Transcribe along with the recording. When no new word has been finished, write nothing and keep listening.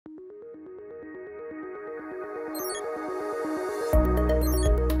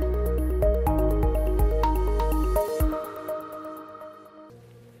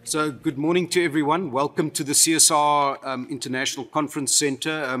So good morning to everyone. Welcome to the CSIR International Conference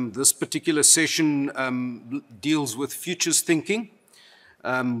Center. This particular session deals with futures thinking.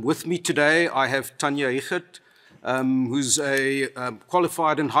 With me today, I have Tanja Hichert, who's a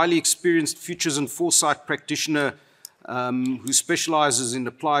qualified and highly experienced futures and foresight practitioner who specializes in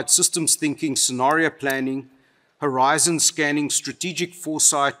applied systems thinking, scenario planning, horizon scanning, strategic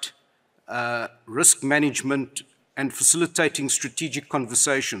foresight, risk management, and facilitating strategic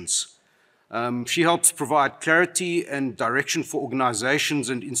conversations. She helps provide clarity and direction for organizations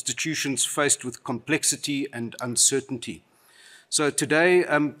and institutions faced with complexity and uncertainty. So today,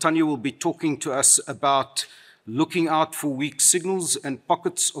 Tanja will be talking to us about looking out for weak signals and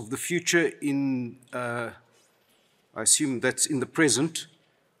pockets of the future in, I assume that's in the present,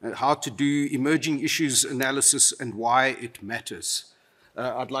 how to do emerging issues analysis and why it matters.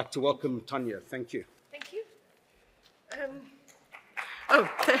 I'd like to welcome Tanja. Thank you. Thank you.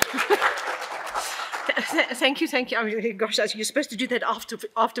 Thank you. I mean, gosh, you're supposed to do that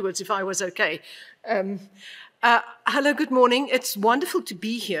afterwards if I was okay. Hello, good morning. It's wonderful to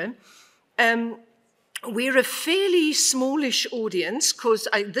be here. We're a fairly smallish audience because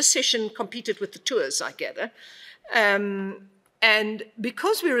this session competed with the tours, I gather. And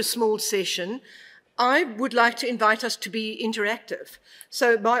because we're a small session, I would like to invite us to be interactive.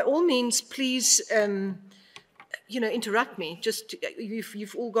 So by all means, please interrupt me. Just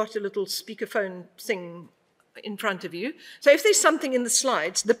you've all got a little speakerphone thing in front of you. So if there's something in the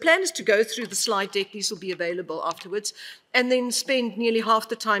slides, the plan is to go through the slide deck. These will be available afterwards, and then spend nearly half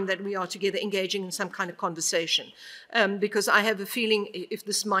the time that we are together engaging in some kind of conversation. Because I have a feeling if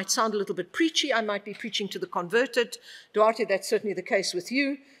this might sound a little bit preachy, I might be preaching to the converted. Duarte, that's certainly the case with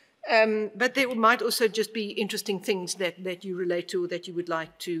you. But there might also just be interesting things that you relate to or that you would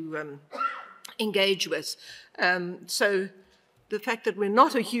like to engage with. So the fact that we're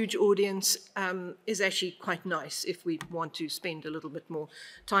not a huge audience is actually quite nice if we want to spend a little bit more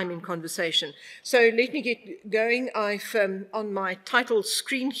time in conversation. So let me get going. I've on my title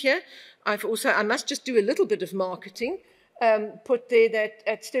screen here, I must just do a little bit of marketing. Put there that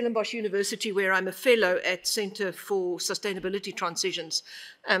at Stellenbosch University, where I'm a fellow at Center for Sustainability Transitions,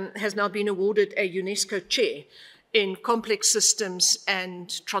 has now been awarded a UNESCO chair in complex systems and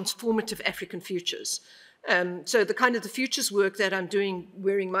transformative African futures. So the futures work that I'm doing,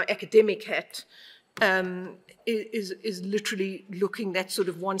 wearing my academic hat, is literally looking that sort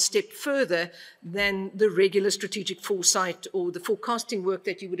of one step further than the regular strategic foresight or the forecasting work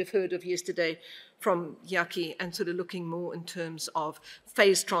that you would have heard of yesterday from Yaki, and sort of looking more in terms of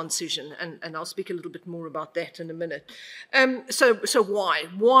phase transition, and I'll speak a little bit more about that in a minute. So why?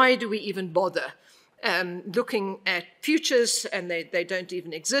 Why do we even bother looking at futures, and they don't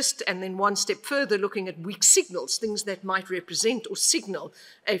even exist, and then one step further looking at weak signals, things that might represent or signal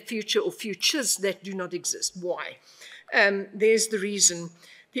a future or futures that do not exist. Why? There's the reason.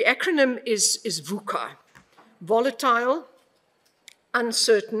 The acronym is VUCA: volatile,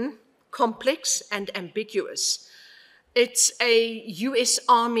 uncertain, complex, and ambiguous. It's a US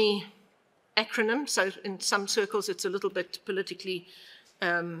Army acronym, so in some circles it's a little bit politically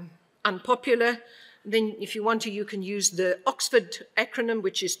unpopular. Then if you want to, you can use the Oxford acronym,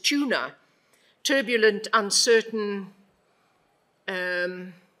 which is TUNA: turbulent, uncertain.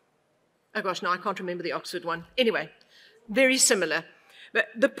 Oh gosh, no, I can't remember the Oxford one. Anyway, very similar. But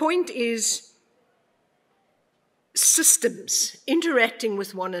the point is systems interacting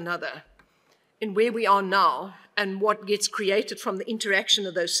with one another in where we are now, and what gets created from the interaction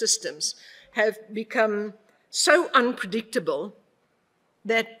of those systems have become so unpredictable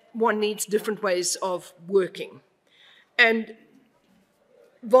that one needs different ways of working. And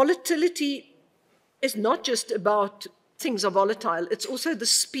volatility is not just about things are volatile, it's also the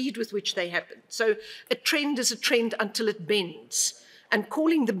speed with which they happen. So a trend is a trend until it bends. And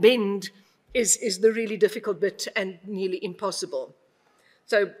calling the bend is the really difficult bit and nearly impossible.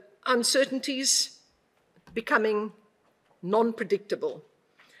 So uncertainties becoming non-predictable.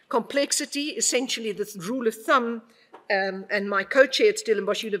 Complexity, essentially the rule of thumb, and my co-chair at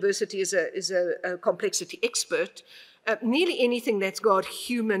Stellenbosch University is a complexity expert. Nearly anything that's got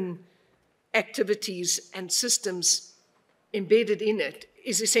human activities and systems embedded in it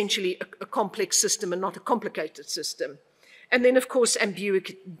is essentially a complex system and not a complicated system. And then, of course,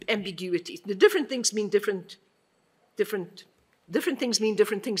 ambiguity. The different things mean different things mean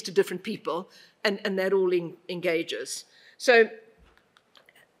different things to different people, and that all engages. So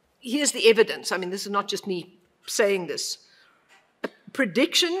here's the evidence. I mean, this is not just me saying this. A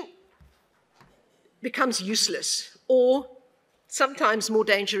prediction becomes useless, or sometimes more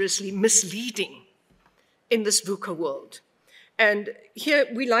dangerously misleading, in this VUCA world. And here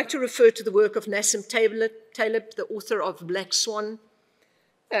we like to refer to the work of Nassim Taleb, the author of Black Swan,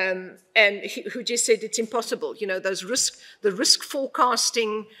 who just said it's impossible. You know, the risk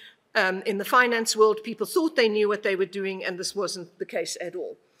forecasting in the finance world, people thought they knew what they were doing, and this wasn't the case at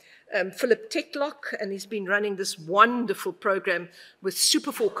all. Philip Tetlock, and he's been running this wonderful program with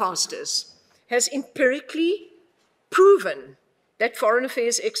super forecasters, has empirically proven that foreign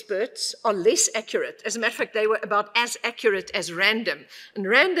affairs experts are less accurate. As a matter of fact, they were about as accurate as random. And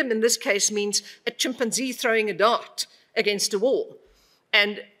random in this case means a chimpanzee throwing a dart against a wall.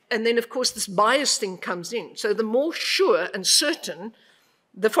 And then, of course, this bias thing comes in. So the more sure and certain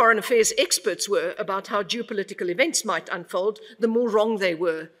the foreign affairs experts were about how geopolitical events might unfold, the more wrong they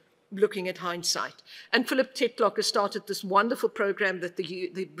were looking at hindsight. And Philip Tetlock has started this wonderful program that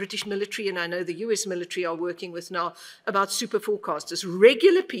the British military and I know the US military are working with now about super forecasters,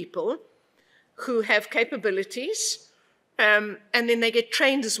 regular people who have capabilities, and then they get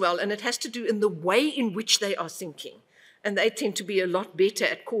trained as well. And it has to do in the way in which they are thinking. And they tend to be a lot better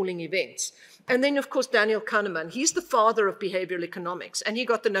at calling events. And then, of course, Daniel Kahneman, he's the father of behavioral economics, and he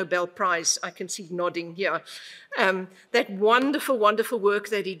got the Nobel Prize. I can see nodding here. That wonderful, wonderful work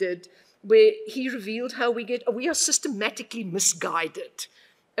that he did, where he revealed how we are systematically misguided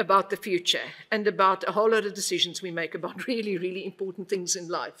about the future and about a whole lot of decisions we make about really, really important things in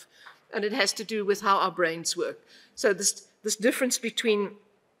life. And it has to do with how our brains work. So this difference between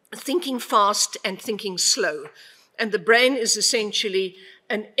thinking fast and thinking slow. And the brain is essentially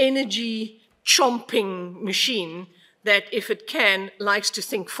an energy chomping machine that, if it can, likes to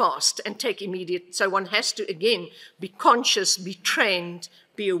think fast and take immediate. So one has to, again, be conscious, be trained,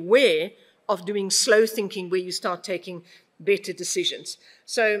 be aware of doing slow thinking where you start taking better decisions.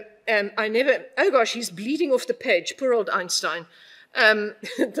 So oh gosh, he's bleeding off the page, poor old Einstein,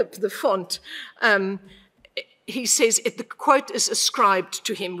 the font. He says, the quote is ascribed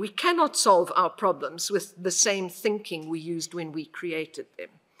to him, "We cannot solve our problems with the same thinking we used when we created them."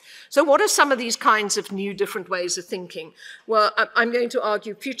 So what are some of these kinds of new, different ways of thinking? Well, I'm going to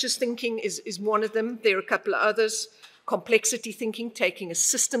argue futures thinking is one of them. There are a couple of others. Complexity thinking, taking a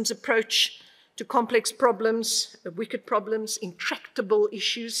systems approach to complex problems, wicked problems, intractable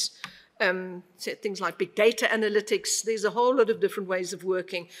issues, things like big data analytics. There's a whole lot of different ways of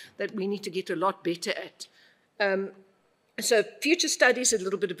working that we need to get a lot better at. So future studies, a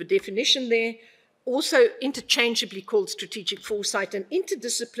little bit of a definition there. Also interchangeably called strategic foresight, an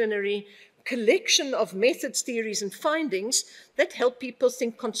interdisciplinary collection of methods, theories, and findings that help people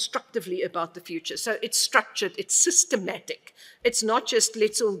think constructively about the future. So it's structured, it's systematic. It's not just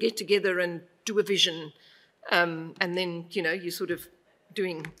let's all get together and do a vision, and then, you know, you're sort of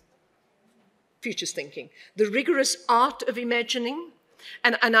doing futures thinking. The rigorous art of imagining,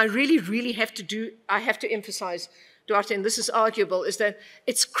 and I really have to emphasize, Duarte, and this is arguable, is that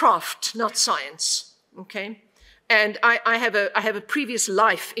it's craft, not science, okay? And I have a previous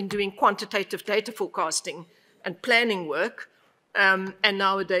life in doing quantitative data forecasting and planning work, and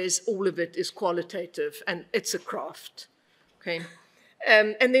nowadays all of it is qualitative, and it's a craft, okay?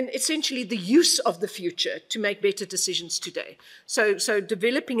 And then essentially the use of the future to make better decisions today. So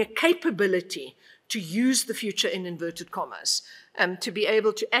developing a capability to use the future in inverted commas, to be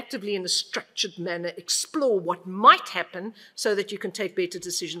able to actively, in a structured manner, explore what might happen so that you can take better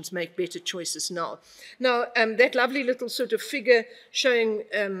decisions, make better choices now. Now, that lovely little sort of figure showing,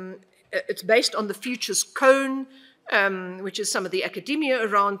 it's based on the futures cone, which is some of the academia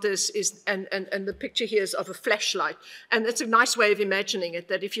around this, and the picture here is of a flashlight. And it's a nice way of imagining it,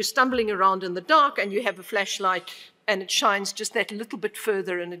 that if you're stumbling around in the dark and you have a flashlight, and it shines just that little bit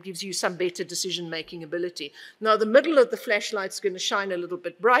further, and it gives you some better decision-making ability. Now, the middle of the flashlight's going to shine a little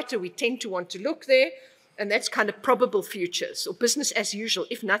bit brighter. We tend to want to look there, and that's kind of probable futures, or business as usual,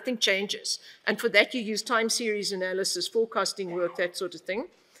 if nothing changes. And for that, you use time series analysis, forecasting work, that sort of thing.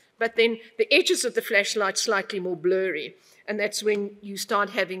 But then the edges of the flashlight slightly more blurry, and that's when you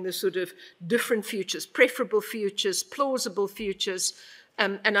start having the sort of different futures, preferable futures, plausible futures,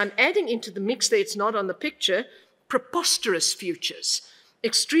 and I'm adding into the mix there, it's not on the picture, preposterous futures.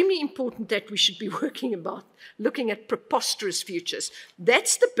 Extremely important that we should be looking at preposterous futures.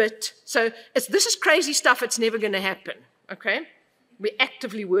 That's the bit. So this is crazy stuff. It's never going to happen, okay? We're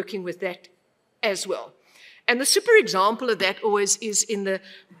actively working with that as well. And the super example of that always is in the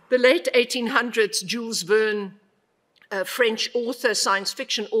late 1800s, Jules Verne, a French author, science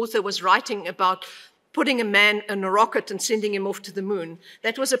fiction author, was writing about putting a man in a rocket and sending him off to the moon.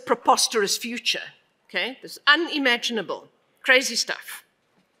 That was a preposterous future. Okay, it's unimaginable, crazy stuff.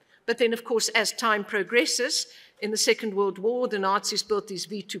 But then, of course, as time progresses, in the Second World War, the Nazis built these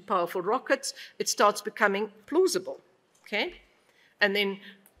V2 powerful rockets. It starts becoming plausible, okay? And then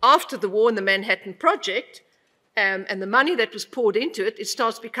after the war and the Manhattan Project, and the money that was poured into it, it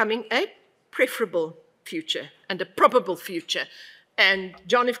starts becoming a preferable future and a probable future. And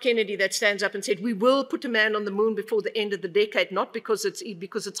John F. Kennedy that stands up and said, we will put a man on the moon before the end of the decade, not because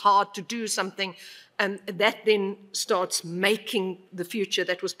it's hard to do something, and that then starts making the future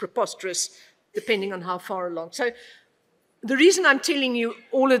that was preposterous, depending on how far along. So the reason I'm telling you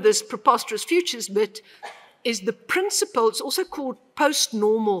all of this preposterous futures bit is the principle. It's also called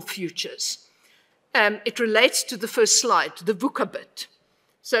post-normal futures. It relates to the first slide, the VUCA bit.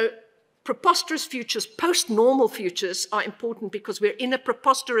 So preposterous futures, post-normal futures are important because we're in a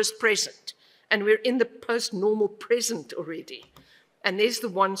preposterous present, and we're in the post-normal present already. And there's the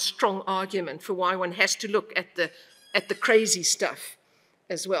one strong argument for why one has to look at the crazy stuff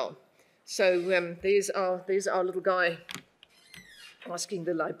as well. So there's our little guy asking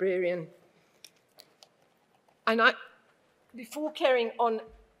the librarian. And before carrying on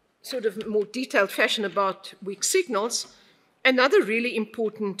sort of more detailed fashion about weak signals, another really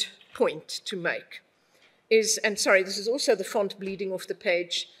important point to make is, and sorry, this is also the font bleeding off the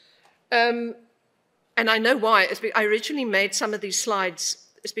page, and I know why. I originally made some of these slides,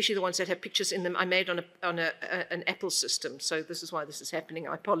 especially the ones that have pictures in them, I made on an Apple system, so this is why this is happening.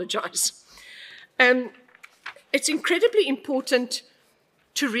 I apologize. It's incredibly important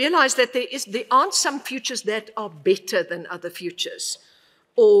to realize that there aren't some futures that are better than other futures,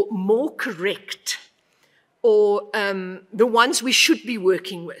 or more correct, or the ones we should be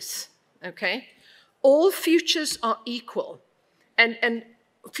working with, okay? All futures are equal, and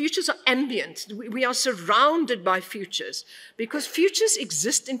futures are ambient. We are surrounded by futures because futures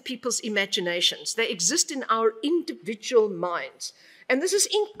exist in people's imaginations. They exist in our individual minds. And this is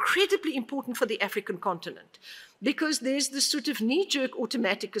incredibly important for the African continent because there's this sort of knee-jerk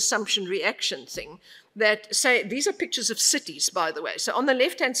automatic assumption reaction thing that say, these are pictures of cities, by the way. So on the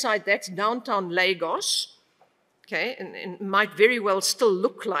left-hand side, that's downtown Lagos, okay, and might very well still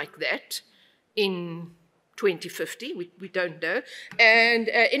look like that in 2050, we don't know. And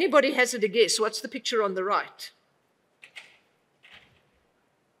anybody hazard a guess, what's the picture on the right?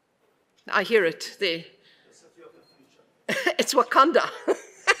 I hear it there. It's Wakanda.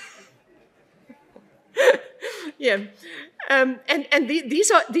 Yeah, and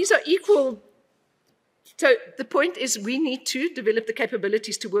these are equal. So the point is we need to develop the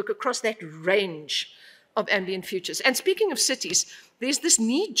capabilities to work across that range of ambient futures. And speaking of cities, there's this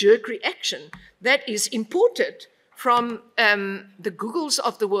knee-jerk reaction that is imported from the Googles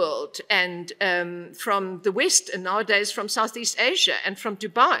of the world and from the West and nowadays from Southeast Asia and from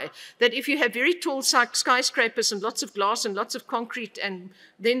Dubai, that if you have very tall skyscrapers and lots of glass and lots of concrete, and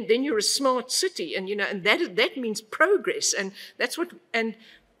then you're a smart city, and and that means progress, and that's what, and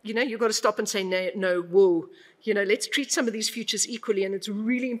you've got to stop and say no, whoa. Let's treat some of these futures equally, and it's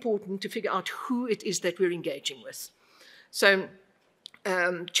really important to figure out who it is that we're engaging with. So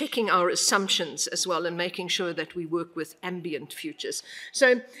checking our assumptions as well and making sure that we work with ambient futures.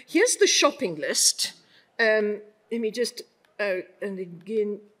 So here's the shopping list. Let me just, and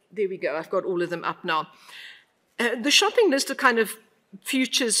again, there we go. I've got all of them up now. The shopping list are kind of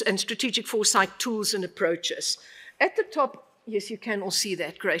futures and strategic foresight tools and approaches. At the top, yes, you can all see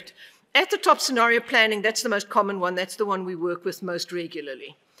that, great. At the top, scenario planning, that's the most common one. That's the one we work with most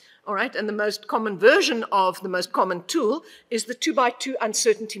regularly. All right, and the most common version of the most common tool is the 2x2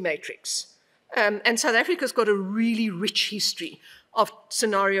 uncertainty matrix. And South Africa's got a really rich history of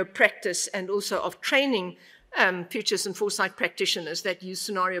scenario practice and also of training futures and foresight practitioners that use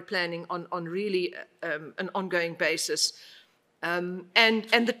scenario planning on really an ongoing basis. And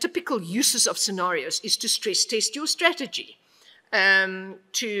the typical uses of scenarios is to stress test your strategy,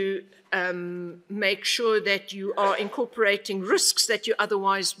 to make sure that you are incorporating risks that you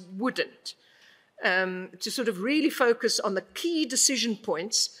otherwise wouldn't, to sort of really focus on the key decision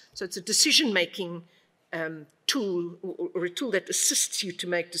points. So it's a decision-making tool or a tool that assists you to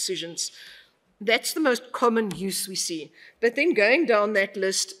make decisions. That's the most common use we see. But then going down that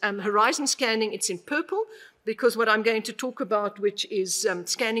list, horizon scanning, it's in purple, because what I'm going to talk about, which is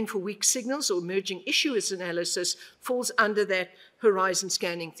scanning for weak signals or emerging issues analysis, falls under that horizon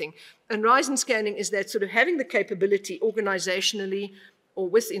scanning thing. And horizon scanning is that sort of having the capability organizationally or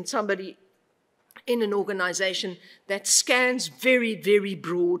within somebody in an organization that scans very, very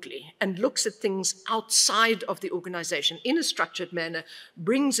broadly and looks at things outside of the organization in a structured manner,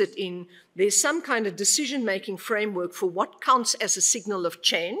 brings it in. There's some kind of decision-making framework for what counts as a signal of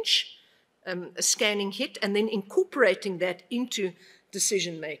change, a scanning hit, and then incorporating that into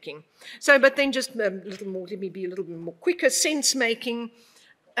decision-making. So, but then just a little more, let me be a little bit more quicker, sense-making.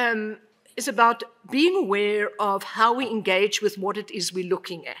 is about being aware of how we engage with what it is we're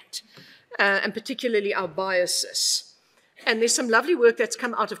looking at, and particularly our biases. And there's some lovely work that's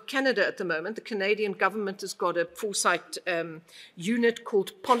come out of Canada at the moment. The Canadian government has got a Foresight unit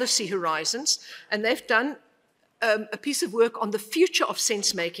called Policy Horizons, and they've done a piece of work on the future of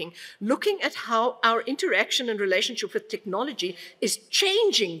sense-making, looking at how our interaction and relationship with technology is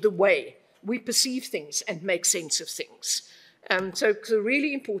changing the way we perceive things and make sense of things. So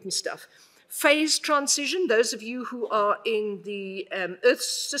really important stuff. Phase transition, those of you who are in the Earth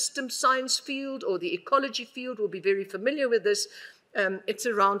system science field or the ecology field will be very familiar with this. It's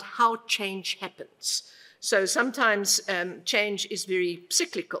around how change happens. So sometimes change is very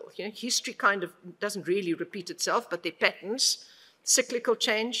cyclical. You know, history kind of doesn't really repeat itself, but there are patterns, cyclical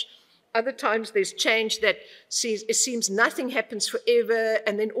change. Other times there's change that it seems nothing happens forever,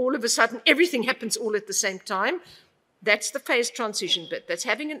 and then all of a sudden everything happens all at the same time. That's the phase transition bit. That's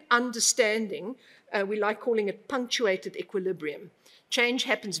having an understanding. We like calling it punctuated equilibrium. Change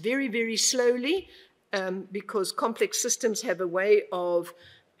happens very, very slowly because complex systems have a way of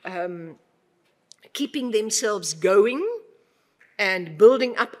keeping themselves going and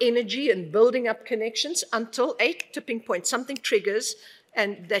building up energy and building up connections until a tipping point, something triggers,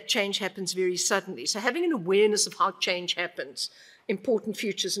 and that change happens very suddenly. So having an awareness of how change happens, important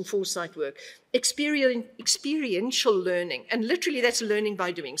futures and foresight work. Experiential learning, and literally that's learning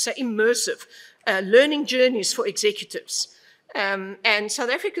by doing. So immersive learning journeys for executives. And South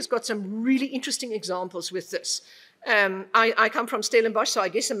Africa's got some really interesting examples with this. I come from Stellenbosch, so I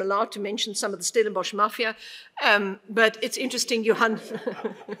guess I'm allowed to mention some of the Stellenbosch mafia. But it's interesting, Johan.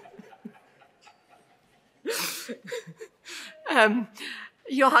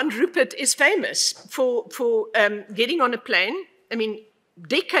 Johan Rupert is famous for getting on a plane, I mean,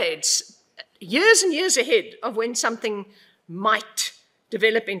 decades, years and years ahead of when something might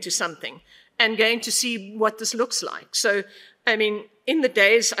develop into something, and going to see what this looks like. So, I mean, in the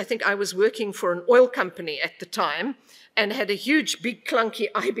days, I think I was working for an oil company at the time and had a huge, big, clunky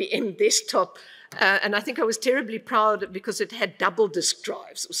IBM desktop. And I think I was terribly proud because it had double disk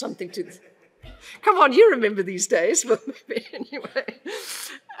drives or something to... Come on, you remember these days. Well, maybe anyway.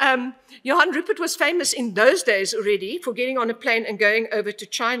 Johan Rupert was famous in those days already for getting on a plane and going over to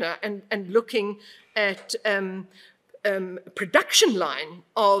China and looking at production line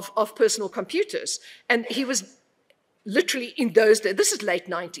of personal computers. And he was literally in those days, this is late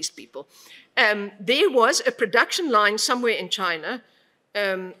 90s, people. There was a production line somewhere in China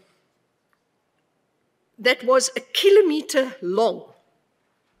that was 1 kilometer long.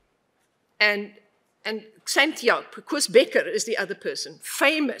 And Xantiago, of course, Becker is the other person,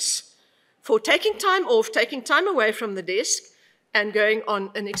 famous for taking time off, taking time away from the desk, and going on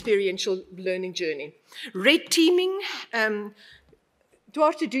an experiential learning journey. Red teaming.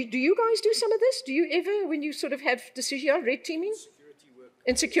 Duarte, do you guys do some of this? Do you ever, when you sort of have decision, red teaming? Security work.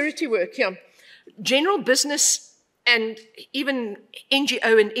 In security work, yeah. General business and even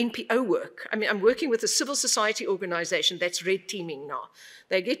NGO and NPO work. I mean, I'm working with a civil society organization that's red teaming now.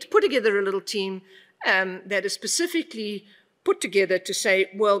 They get to put together a little team that is specifically put together to say,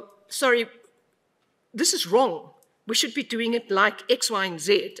 well, sorry, this is wrong. We should be doing it like X, Y, and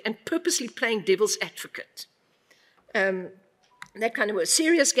Z, and purposely playing devil's advocate. That kind of work.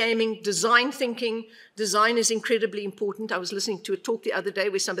 Serious gaming, design thinking. Design is incredibly important. I was listening to a talk the other day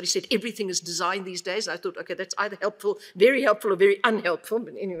where somebody said everything is design these days. I thought, okay, that's either helpful, or very unhelpful,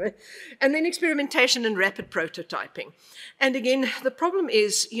 but anyway. And then experimentation and rapid prototyping. And again, the problem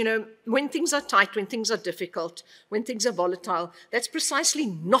is, you know, when things are tight, when things are difficult, when things are volatile, that's precisely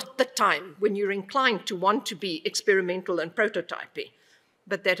not the time when you're inclined to want to be experimental and prototyping.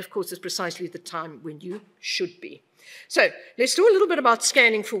 But that, of course, is precisely the time when you should be. So let's do a little bit about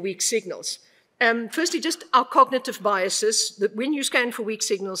scanning for weak signals. Firstly, just our cognitive biases, that when you scan for weak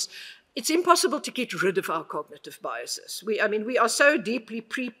signals, it's impossible to get rid of our cognitive biases. We are so deeply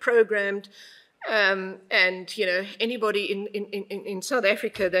pre-programmed, and, you know, anybody in South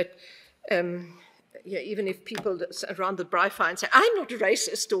Africa that, yeah, even if people around the braai fire and say, I'm not a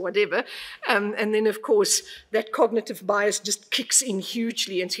racist or whatever, and then, of course, that cognitive bias just kicks in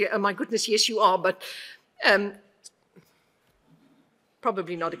hugely and say, oh, my goodness, yes, you are, but...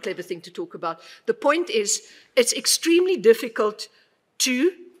 probably not a clever thing to talk about. The point is, it's extremely difficult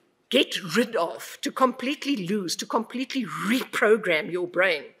to get rid of, to completely lose, to completely reprogram your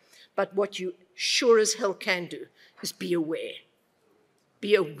brain. But what you sure as hell can do is be aware.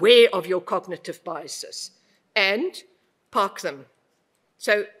 Be aware of your cognitive biases and park them.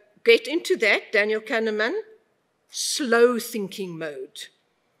 So get into that, Daniel Kahneman, slow thinking mode.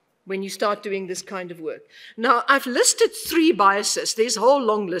 when you start doing this kind of work. Now, I've listed 3 biases. There's whole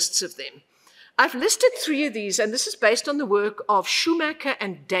long lists of them. I've listed 3 of these, and this is based on the work of Schumacher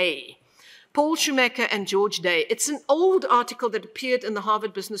and Day. Paul Schumacher and George Day. It's an old article that appeared in the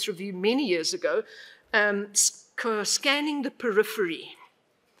Harvard Business Review many years ago, scanning the periphery.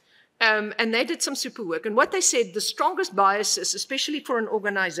 And they did some super work. And what they said, the strongest biases, especially for an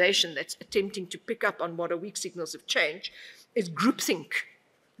organization that's attempting to pick up on what are weak signals of change, is groupthink.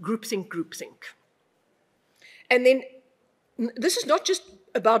 Groupthink, groupthink. And then this is not just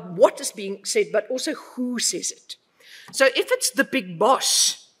about what is being said, but also who says it. So if it's the big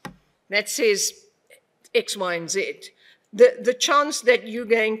boss that says X, Y, and Z, the chance that you're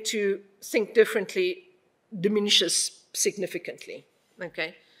going to think differently diminishes significantly,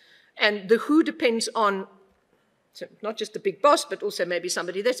 okay? And the who depends on, so not just the big boss, but also maybe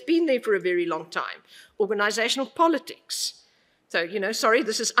somebody that's been there for a very long time. Organizational politics. So, you know, sorry,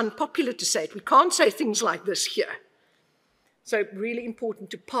 this is unpopular to say it. We can't say things like this here. So really important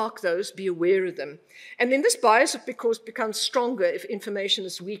to park those, be aware of them. And then this bias, of course, becomes stronger if information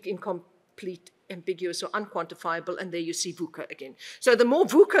is weak, incomplete, ambiguous, or unquantifiable, and there you see VUCA again. So the more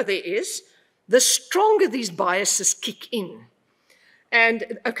VUCA there is, the stronger these biases kick in.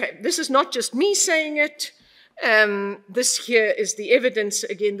 And, okay, this is not just me saying it. This here is the evidence.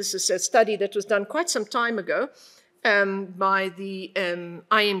 Again, this is a study that was done quite some time ago by the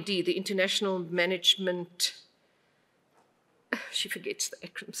IMD, the International Management... She forgets the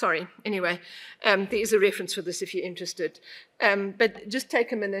acronym, sorry. Anyway, there is a reference for this if you're interested. But just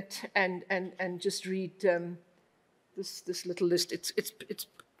take a minute and just read this little list. It's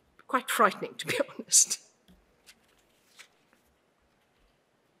quite frightening, to be honest.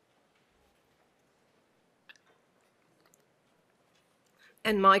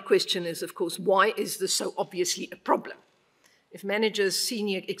 And my question is, of course, why is this so obviously a problem? If managers,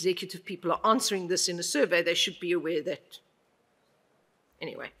 senior executive people are answering this in a survey, they should be aware that.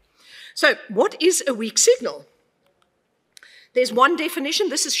 Anyway, so what is a weak signal? There's one definition.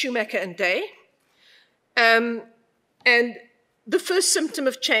 This is Schumacher and Day. And the first symptom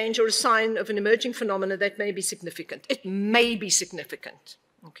of change or a sign of an emerging phenomena that may be significant. It may be significant.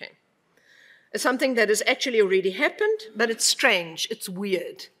 Okay. It's something that has actually already happened, but it's strange, it's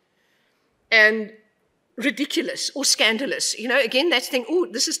weird, and ridiculous or scandalous. You know, again, that thing, oh,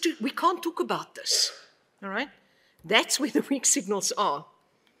 this is too, we can't talk about this. All right? That's where the weak signals are.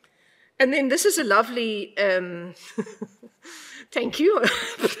 And then this is a lovely, thank you.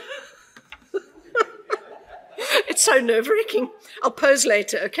 It's so nerve-wracking. I'll pose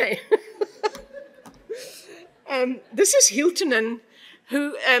later, okay. This is Hiltunen,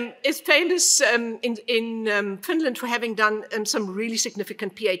 who is famous in Finland for having done some really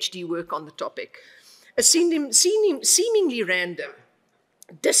significant PhD work on the topic. A seemingly random,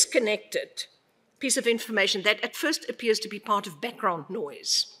 disconnected piece of information that at first appears to be part of background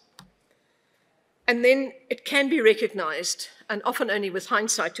noise. And then it can be recognized, and often only with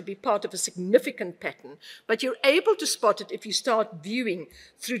hindsight, to be part of a significant pattern. But you're able to spot it if you start viewing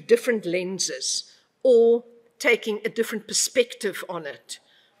through different lenses or taking a different perspective on it.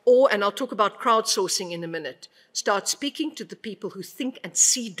 Or, and I'll talk about crowdsourcing in a minute, start speaking to the people who think and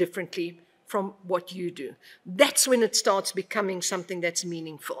see differently from what you do. That's when it starts becoming something that's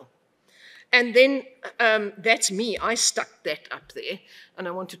meaningful. And then that's me. I stuck that up there, and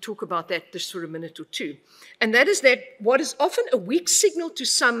I want to talk about that just for a minute or two. And that is that what is often a weak signal to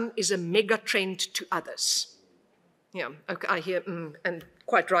some is a mega trend to others. Yeah, okay, I hear, and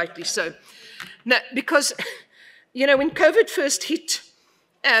quite rightly so. Now, because, you know, when COVID first hit,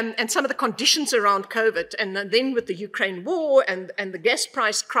 and some of the conditions around COVID, and then with the Ukraine war and the gas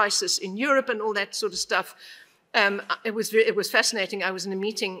price crisis in Europe and all that sort of stuff, it was fascinating. I was in a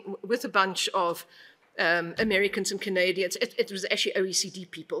meeting with a bunch of Americans and Canadians. It was actually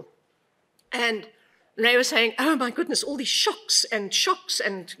OECD people. And they were saying, oh my goodness, all these shocks.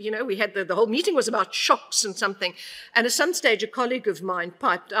 And, you know, we had the whole meeting was about shocks and something. And at some stage, a colleague of mine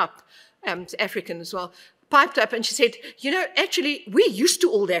piped up, African as well, piped up and she said, you know, actually, we're used to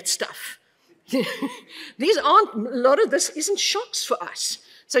all that stuff. These aren't, a lot of this isn't shocks for us.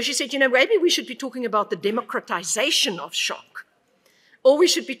 So she said, you know, maybe we should be talking about the democratization of shock, or we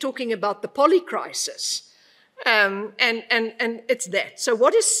should be talking about the polycrisis. And it's that. So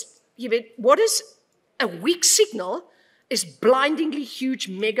what is a weak signal is blindingly huge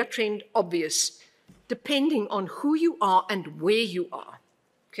megatrend obvious, depending on who you are and where you are.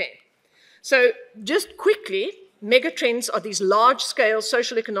 Okay. So just quickly, megatrends are these large-scale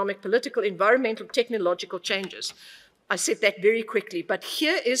social, economic, political, environmental, technological changes. I said that very quickly, but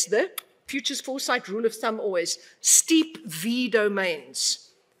here is the Futures Foresight rule of thumb always. Steep V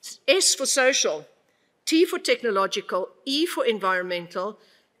domains S for social, T for technological, E for environmental,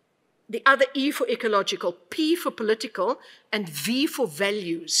 the other E for ecological, P for political, and V for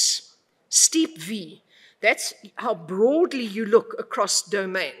values. Steep V. That's how broadly you look across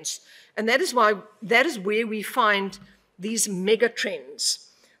domains. And that is where we find these mega trends.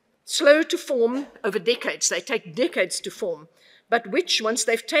 Slow to form over decades. They take decades to form, but which, once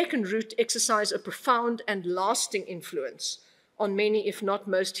they've taken root, exercise a profound and lasting influence on many, if not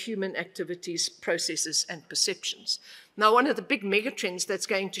most, human activities, processes, and perceptions. Now, one of the big megatrends that's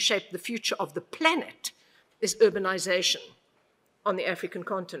going to shape the future of the planet is urbanization on the African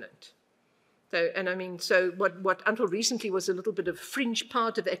continent. So what until recently was a little bit of a fringe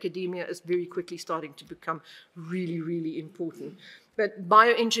part of academia is very quickly starting to become really, really important. But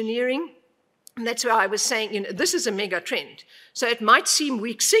bioengineering, and that's why I was saying, this is a mega trend. So it might seem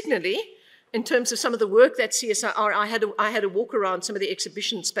weak signally, in terms of some of the work that CSIR, I had a walk around some of the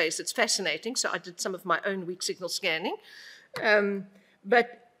exhibition space. It's fascinating. So I did some of my own weak signal scanning.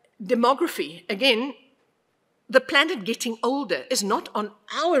 But demography, again, the planet getting older is not on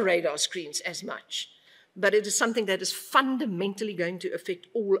our radar screens as much, but it is something that is fundamentally going to affect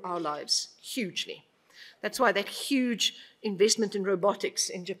all our lives hugely. That's why that huge investment in robotics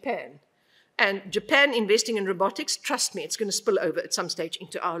in Japan. And Japan investing in robotics, trust me, it's going to spill over at some stage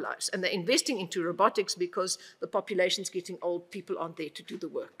into our lives. And they're investing into robotics because the population's getting old, people aren't there to do the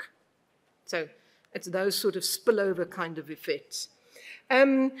work. So it's those sort of spillover kind of effects.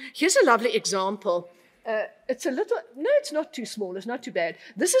 Here's a lovely example. It's a little, no, it's not too small, it's not too bad.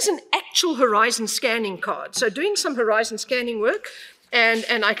 This is an actual horizon scanning card. So doing some horizon scanning work,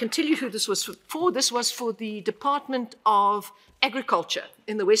 and I can tell you who this was for. This was for the Department of Agriculture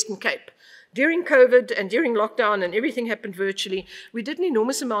in the Western Cape. During COVID and during lockdown and everything happened virtually, we did an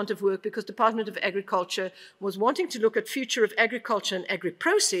enormous amount of work because the Department of Agriculture was wanting to look at future of agriculture and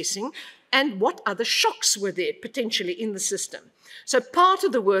agri-processing and what other shocks were there potentially in the system. So part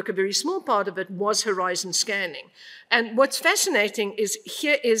of the work, a very small part of it, was horizon scanning. And what's fascinating is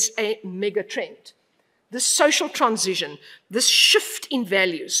here is a mega trend. This social transition, this shift in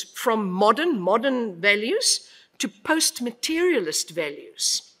values from modern values to post-materialist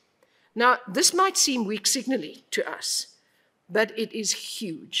values. Now, this might seem weak signally to us, but it is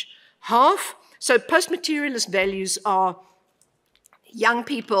huge. So post-materialist values are young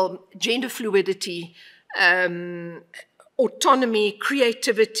people, gender fluidity, autonomy,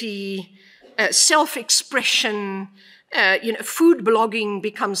 creativity, self-expression, food blogging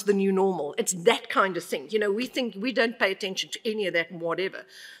becomes the new normal. It's that kind of thing. We think we don't pay attention to any of that, whatever.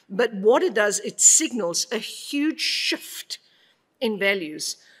 But what it does, it signals a huge shift in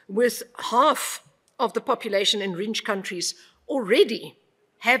values, with half of the population in rich countries already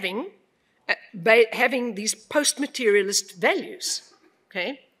having these post-materialist values,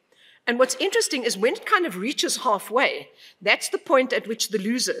 okay? And what's interesting is when it kind of reaches halfway, that's the point at which the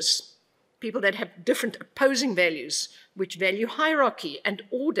losers, people that have different opposing values, which value hierarchy and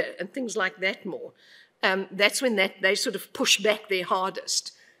order and things like that more, that's when they sort of push back their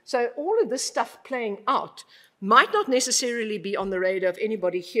hardest. So all of this stuff playing out might not necessarily be on the radar of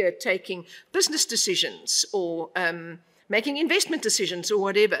anybody here taking business decisions or making investment decisions or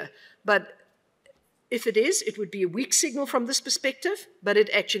whatever. But if it is, it would be a weak signal from this perspective, but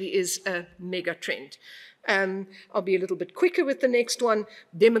it actually is a mega trend. I'll be a little bit quicker with the next one.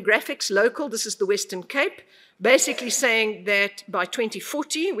 Demographics, local, this is the Western Cape, basically saying that by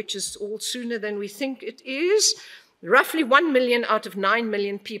 2040, which is all sooner than we think it is, roughly 1 million out of 9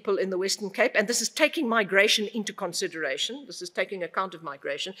 million people in the Western Cape, and this is taking migration into consideration, this is taking account of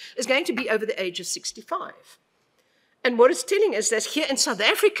migration, is going to be over the age of 65. And what it's telling us is that here in South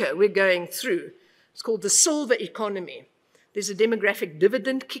Africa, we're going through, it's called the silver economy. There's a demographic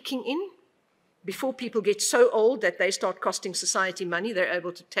dividend kicking in. Before people get so old that they start costing society money, they're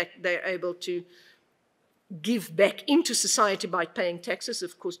able to give back into society by paying taxes.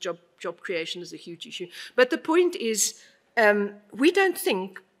 Of course, job creation is a huge issue. But the point is, we don't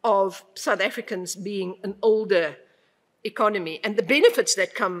think of South Africans being an older economy and the benefits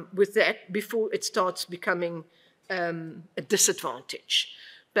that come with that before it starts becoming a disadvantage.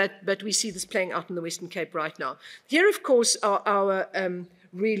 But we see this playing out in the Western Cape right now. Here, of course, are our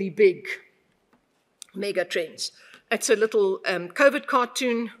really big mega trends. It's a little COVID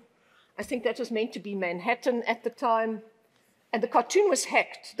cartoon. I think that was meant to be Manhattan at the time. And the cartoon was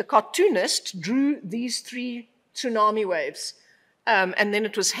hacked. The cartoonist drew these 3 tsunami waves. And then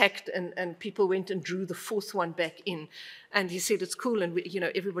it was hacked, and people went and drew the 4th one back in. And he said, it's cool, and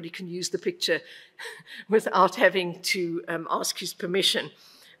everybody can use the picture without having to ask his permission.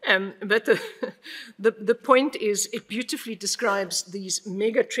 But the point is, it beautifully describes these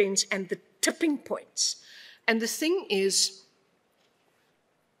mega trends and the tipping points. And the thing is,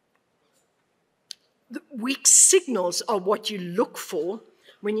 the weak signals are what you look for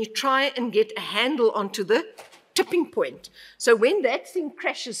when you try and get a handle onto the tipping point. So when that thing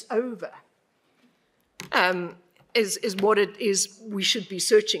crashes over, is what it is we should be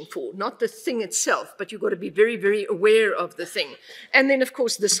searching for, not the thing itself, but you've got to be very, very aware of the thing. And then, of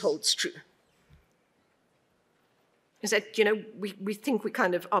course, this holds true. Is that, you know, we think we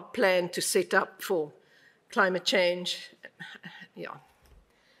kind of are planned to set up for climate change. Yeah.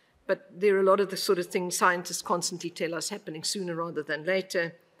 But there are a lot of the sort of things scientists constantly tell us happening sooner rather than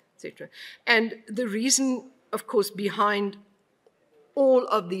later, etc. And the reason, of course, behind all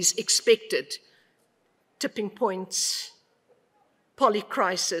of these expected tipping points,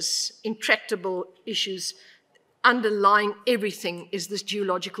 polycrisis, intractable issues, underlying everything is this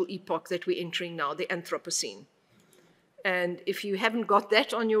geological epoch that we're entering now, the Anthropocene. And if you haven't got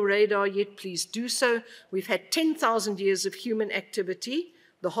that on your radar yet, please do so. We've had 10,000 years of human activity,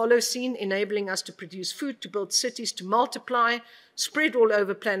 the Holocene enabling us to produce food, to build cities, to multiply, spread all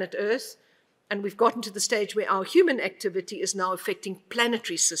over planet Earth. And we've gotten to the stage where our human activity is now affecting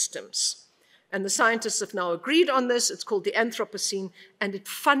planetary systems. And the scientists have now agreed on this. It's called the Anthropocene, and it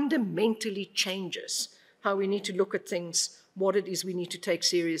fundamentally changes how we need to look at things, what it is we need to take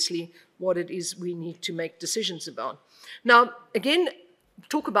seriously, what it is we need to make decisions about. Now, again,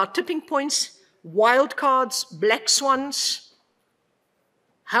 talk about tipping points, wildcards, black swans.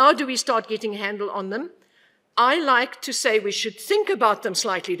 How do we start getting a handle on them? I like to say we should think about them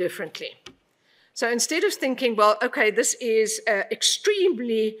slightly differently. So instead of thinking, well, okay, this is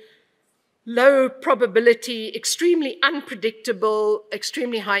extremely low probability, extremely unpredictable,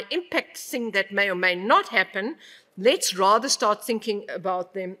 extremely high impact thing that may or may not happen, let's rather start thinking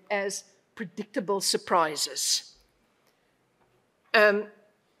about them as predictable surprises. And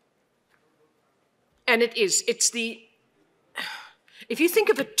it's if you think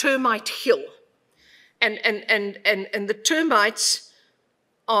of a termite hill, and the termites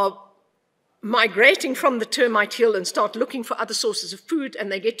are migrating from the termite hill and start looking for other sources of food,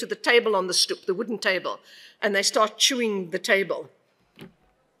 and they get to the table on the stoep, the wooden table, and they start chewing the table.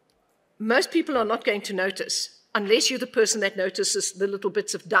 Most people are not going to notice, unless you're the person that notices the little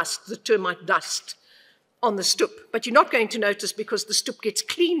bits of dust, the termite dust on the stoep. But you're not going to notice because the stoep gets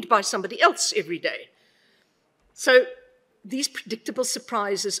cleaned by somebody else every day. So these predictable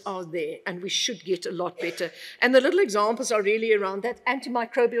surprises are there, and we should get a lot better. And the little examples are really around that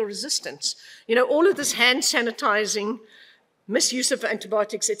antimicrobial resistance. You know, all of this hand sanitizing, misuse of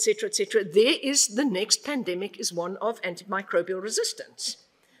antibiotics, etc., there is the next pandemic is one of antimicrobial resistance.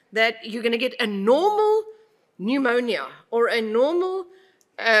 That you're going to get a normal pneumonia or a normal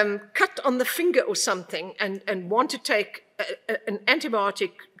cut on the finger or something and want to take an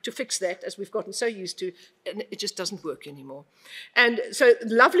antibiotic to fix that, as we've gotten so used to, and it just doesn't work anymore. And so,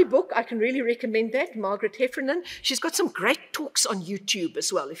 lovely book, I can really recommend that, Margaret Heffernan. She's got some great talks on YouTube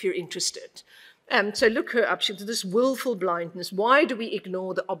as well, if you're interested. So look her up. She did this willful blindness. Why do we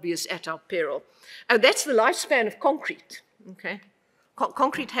ignore the obvious at our peril? That's the lifespan of concrete, okay?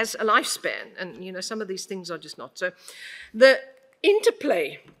 Concrete has a lifespan, and you know, some of these things are just not. So the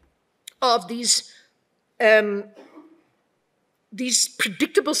interplay of these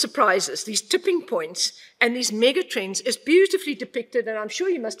predictable surprises, these tipping points, and these mega trends is beautifully depicted, and I'm sure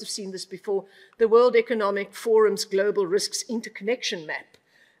you must have seen this before, the World Economic Forum's Global Risks Interconnection Map.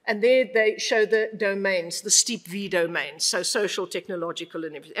 And there they show the domains, the steep V domains, so social, technological,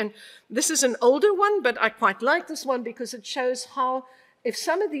 and everything. And this is an older one, but I quite like this one because it shows how if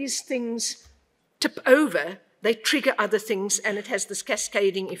some of these things tip over, they trigger other things, and it has this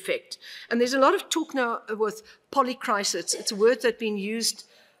cascading effect. And there's a lot of talk now with polycrisis. It's a word that's been used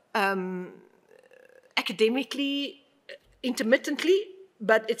academically, intermittently,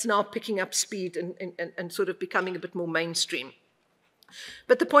 but it's now picking up speed and sort of becoming a bit more mainstream.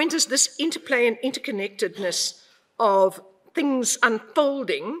 But the point is this interplay and interconnectedness of things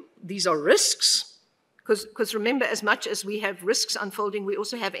unfolding, these are risks, because remember, as much as we have risks unfolding, we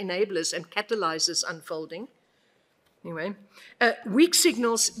also have enablers and catalyzers unfolding. Anyway, weak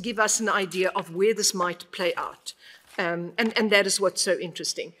signals give us an idea of where this might play out. And that is what's so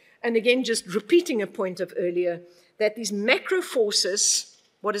interesting. And again, just repeating a point of earlier, that these macro forces,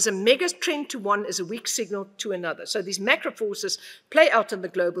 what is a mega trend to one is a weak signal to another. So these macro forces play out on the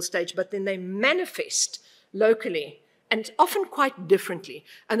global stage, but then they manifest locally, and it's often quite differently.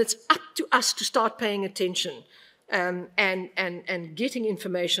 And it's up to us to start paying attention and getting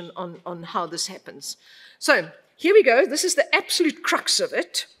information on how this happens. So here we go. This is the absolute crux of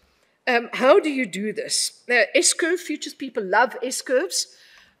it. How do you do this? S-curve, futures people love S-curves.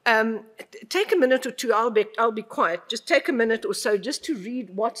 Take a minute or two, I'll be quiet. Just take a minute or so just to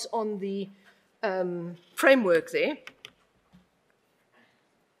read what's on the framework there.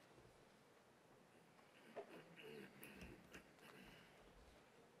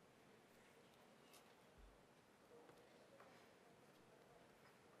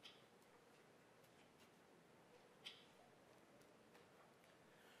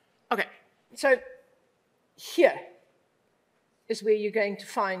 Okay, so here is where you're going to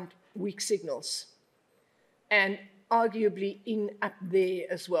find weak signals, and arguably up there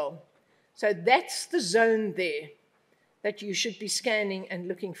as well. So that's the zone there that you should be scanning and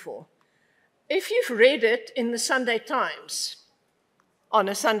looking for. If you've read it in the Sunday Times on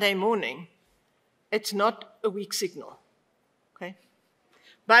a Sunday morning, it's not a weak signal, okay?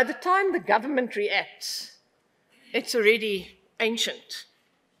 By the time the government reacts, it's already ancient.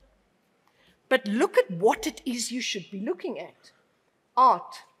 But look at what it is you should be looking at.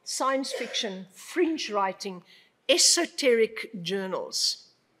 Art, science fiction, fringe writing, esoteric journals.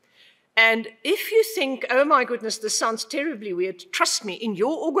 And if you think, oh my goodness, this sounds terribly weird, trust me, in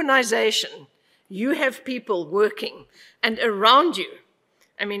your organization, you have people working, and around you,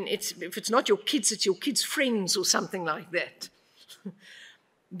 I mean, if it's not your kids, it's your kids' friends or something like that,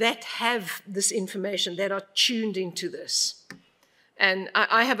 that have this information, that are tuned into this. And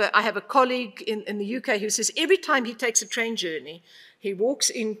I have a colleague in the UK who says every time he takes a train journey, he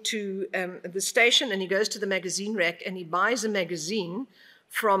walks into the station and he goes to the magazine rack and he buys a magazine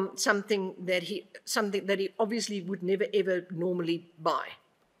from something that he obviously would never ever normally buy.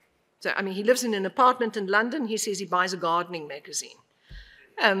 So I mean, he lives in an apartment in London. He says he buys a gardening magazine,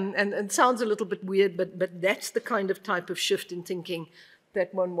 and it sounds a little bit weird, but that's the kind of type of shift in thinking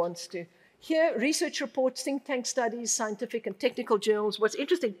that one wants to. Here, research reports, think tank studies, scientific and technical journals. What's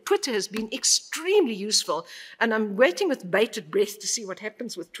interesting, Twitter has been extremely useful, and I'm waiting with bated breath to see what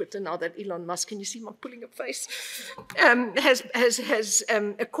happens with Twitter now that Elon Musk, can you see my pulling a face, has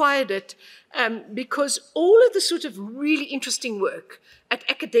acquired it, because all of the sort of really interesting work at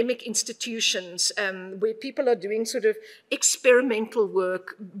academic institutions where people are doing sort of experimental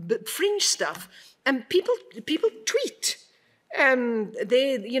work, the fringe stuff, and people tweet.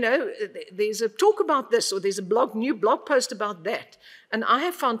 There's a talk about this, or there's a new blog post about that. And I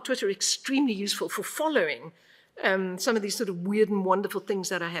have found Twitter extremely useful for following some of these sort of weird and wonderful things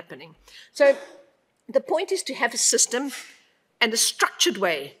that are happening. So the point is to have a system and a structured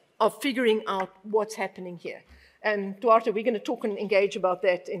way of figuring out what's happening here. And Duarte, we're going to talk and engage about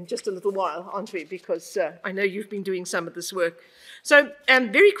that in just a little while, aren't we? Because I know you've been doing some of this work. So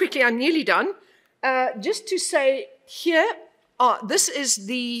very quickly, I'm nearly done. Just to say here, this is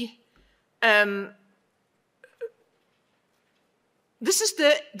the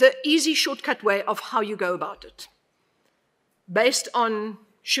easy shortcut way of how you go about it, based on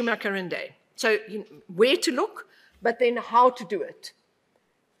Schumacher and Day. So where to look, but then how to do it.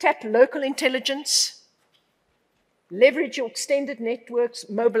 Tap local intelligence, leverage your extended networks,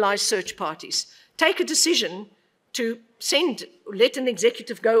 mobilize search parties. Take a decision to let an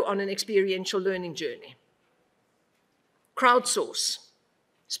executive go on an experiential learning journey. Crowdsource.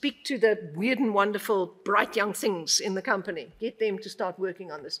 Speak to the weird and wonderful, bright young things in the company. Get them to start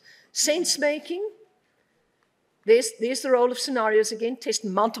working on this. Sense-making. There's the role of scenarios again. Test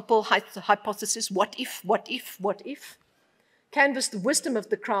multiple hypotheses. What if, what if, what if? Canvass the wisdom of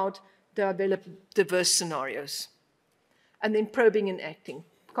the crowd. Develop diverse scenarios. And then probing and acting.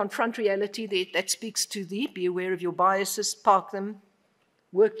 Confront reality. That speaks to be aware of your biases. Park them.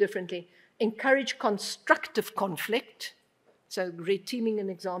 Work differently. Encourage constructive conflict. So red teaming, an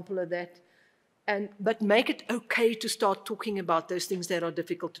example of that. But make it okay to start talking about those things that are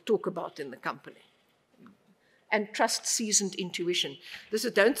difficult to talk about in the company. And trust seasoned intuition. This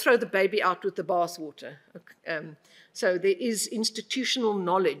is don't throw the baby out with the bathwater. So there is institutional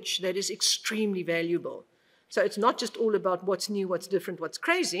knowledge that is extremely valuable. So it's not just all about what's new, what's different, what's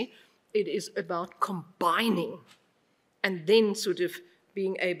crazy. It is about combining and then sort of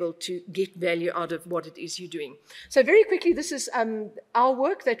being able to get value out of what it is you're doing. So very quickly, this is our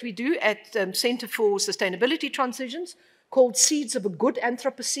work that we do at Center for Sustainability Transitions, called Seeds of a Good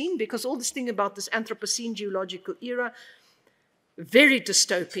Anthropocene, because all this thing about this Anthropocene geological era, very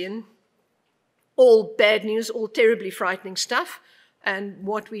dystopian, all bad news, all terribly frightening stuff. And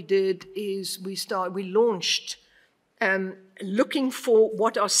what we did is we launched looking for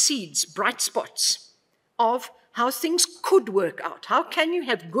what are seeds, bright spots of how things could work out. How can you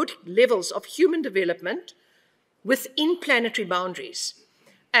have good levels of human development within planetary boundaries?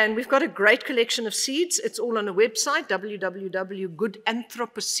 And we've got a great collection of seeds. It's all on a website,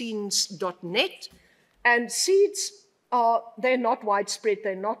 www.goodanthropocenes.net. And seeds they're not widespread,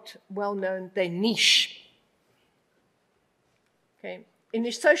 they're not well-known, they're niche. Okay. In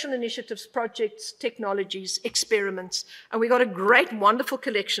the social initiatives, projects, technologies, experiments, and we got a great, wonderful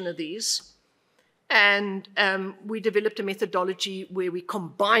collection of these. And we developed a methodology where we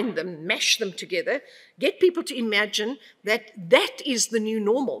combine them, mash them together, get people to imagine that that is the new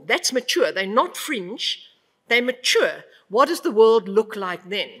normal. That's mature. They're not fringe. They're mature. What does the world look like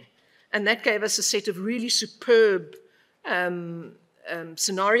then? And that gave us a set of really superb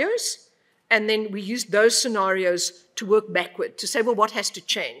scenarios. And then we used those scenarios to work backward, to say, well, what has to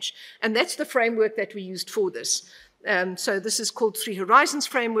change? And that's the framework that we used for this. So this is called Three Horizons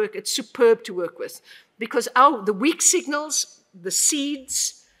Framework. It's superb to work with because the weak signals, the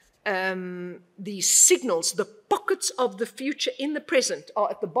seeds, the signals, the pockets of the future in the present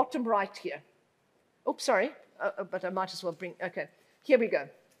are at the bottom right here. Oops, sorry, but I might as well bring, okay. Here we go.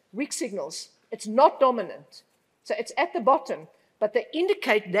 Weak signals. It's not dominant. So it's at the bottom, but they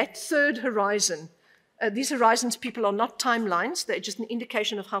indicate that third horizon. These horizons, people, are not timelines. They're just an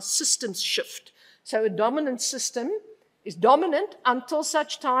indication of how systems shift. So a dominant system is dominant until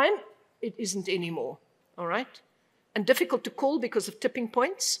such time it isn't anymore, all right? And difficult to call because of tipping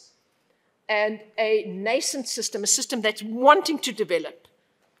points. And a nascent system, a system that's wanting to develop,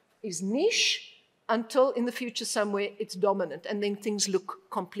 is niche until in the future somewhere it's dominant, and then things look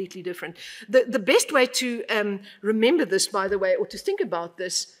completely different. The best way to remember this, by the way, or to think about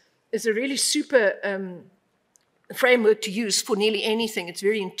this, is a really super framework to use for nearly anything. It's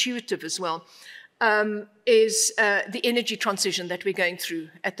very intuitive as well. Is the energy transition that we're going through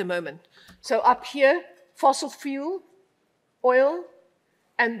at the moment. So up here, fossil fuel, oil,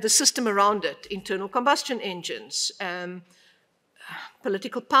 and the system around it, internal combustion engines,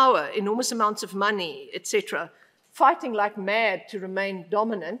 political power, enormous amounts of money, etc., fighting like mad to remain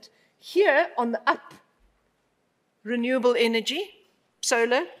dominant. Here on the up, renewable energy,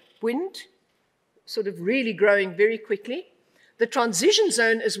 solar, wind, sort of really growing very quickly. The transition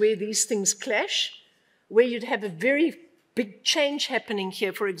zone is where these things clash, where you'd have a very big change happening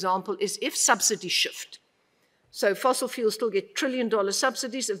here, for example, is if subsidies shift. So fossil fuels still get trillion-dollar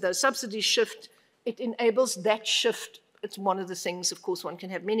subsidies. If those subsidies shift, it enables that shift. It's one of the things, of course, one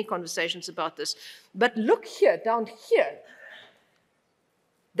can have many conversations about this. But look here, down here.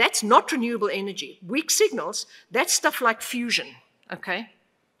 That's not renewable energy. Weak signals, that's stuff like fusion, okay?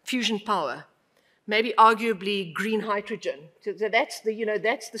 Fusion power. Maybe arguably green hydrogen. So that's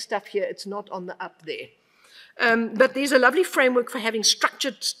the stuff here. It's not on the up there. But there's a lovely framework for having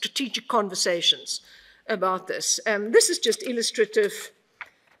structured strategic conversations about this. This is just illustrative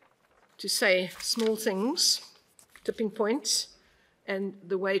to say small things, tipping points, and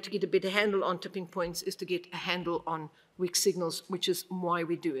the way to get a better handle on tipping points is to get a handle on weak signals, which is why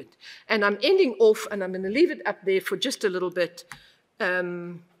we do it. And I'm ending off, and I'm going to leave it up there for just a little bit,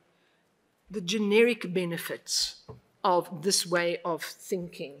 the generic benefits of this way of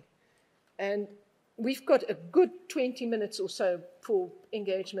thinking. And we've got a good 20 minutes or so for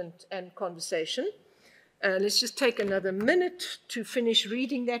engagement and conversation. Let's just take another minute to finish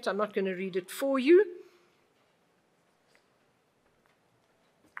reading that. I'm not going to read it for you.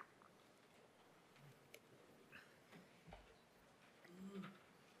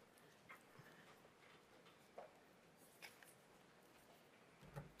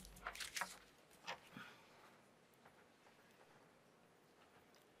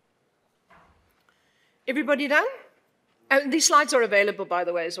 Everybody done? These slides are available, by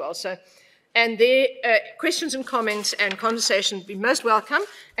the way, as well. So, and their questions and comments and conversation would be most welcome.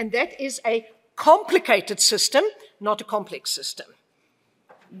 And that is a complicated system, not a complex system.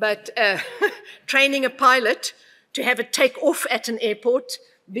 But training a pilot to have it take off at an airport,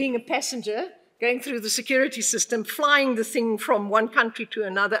 being a passenger, going through the security system, flying the thing from one country to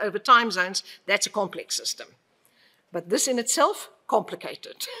another over time zones, that's a complex system. But this in itself,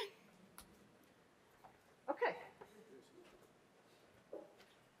 complicated. Okay.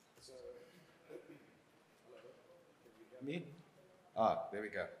 Me? There we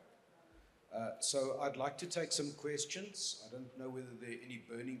go. So I'd like to take some questions. I don't know whether there are any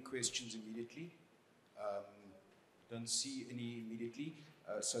burning questions immediately. Don't see any immediately.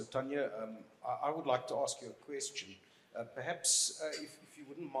 So Tanja, I would like to ask you a question. Perhaps if you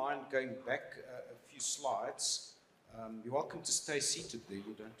wouldn't mind going back a few slides. You're welcome to stay seated there.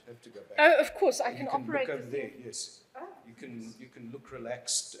 You don't have to go back. Oh, of course, I can operate. Look over there. Yes, you can look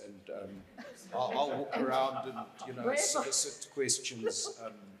relaxed, and I'll walk around and solicit questions.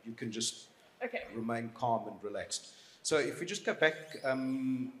 You can just remain calm and relaxed. So if we just go back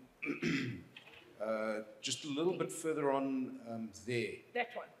just a little bit further on there. That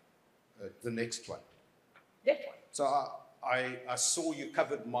one. The next one. That one. So I saw you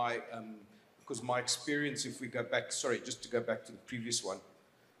covered my, because my experience, if we go back, sorry, just to go back to the previous one.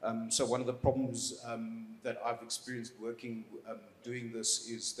 So one of the problems that I've experienced working, doing this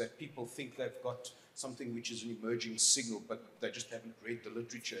is that people think they've got something which is an emerging signal, but they just haven't read the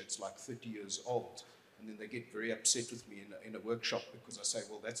literature. It's like 30 years old. And then they get very upset with me in a workshop because I say,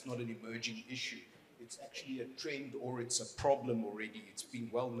 well, that's not an emerging issue. It's actually a trend or it's a problem already. It's been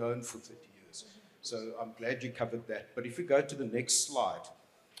well known for 30 years. So I'm glad you covered that. But if we go to the next slide.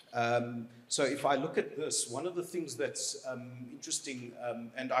 So if I look at this, one of the things that's interesting,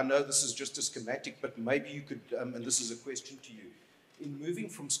 and I know this is just a schematic, but maybe you could, and this is a question to you, in moving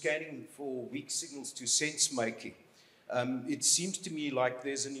from scanning for weak signals to sense making, it seems to me like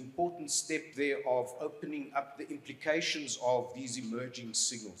there's an important step there of opening up the implications of these emerging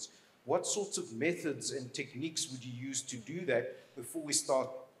signals. What sorts of methods and techniques would you use to do that before we start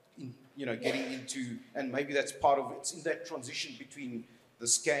getting into, and maybe that's part of, it's in that transition between the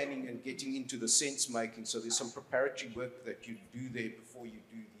scanning and getting into the sense making, so there's some preparatory work that you do there before you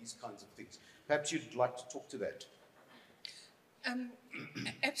do these kinds of things. Perhaps you'd like to talk to that.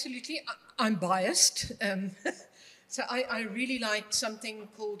 Absolutely. I'm biased. So I really like something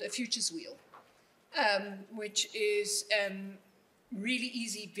called a futures wheel, which is really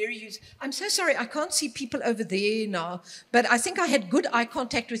easy, very useful. I'm so sorry, I can't see people over there now, but I think I had good eye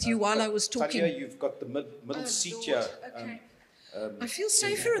contact with you while I was talking. Tanja, you've got the middle seat here. Okay. I feel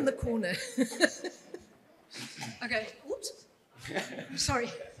safer in the corner. Okay, oops. Sorry.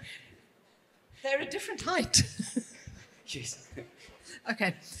 They're a different height. Yes.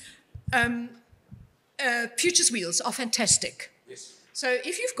 Okay. Futures wheels are fantastic. Yes. So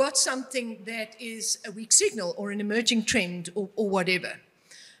if you've got something that is a weak signal or an emerging trend or whatever,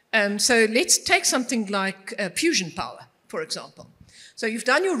 so let's take something like fusion power, for example. So you've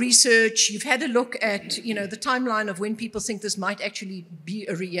done your research, you've had a look at the timeline of when people think this might actually be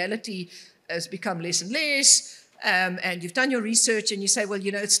a reality has become less and less, and you've done your research and you say, well,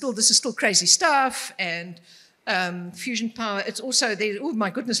 this is still crazy stuff, and fusion power, it's also, oh my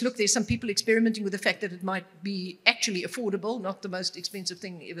goodness, look, there's some people experimenting with the fact that it might be actually affordable, not the most expensive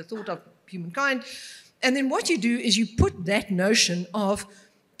thing ever thought of humankind. And then what you do is you put that notion of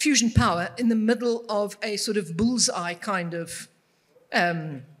fusion power in the middle of a sort of bullseye kind of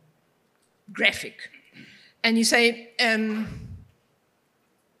graphic. And you say,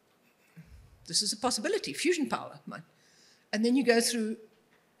 this is a possibility, fusion power. And then you go through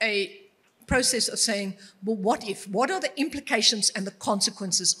a process of saying, well, what if? What are the implications and the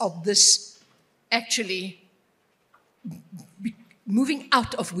consequences of this actually moving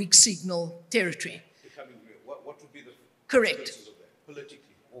out of weak signal territory? Becoming real. What would be the consequences of that,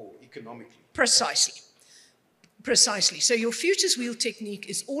 politically or economically? Precisely. Precisely. So your futures wheel technique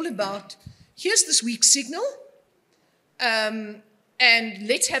is all about, here's this weak signal, and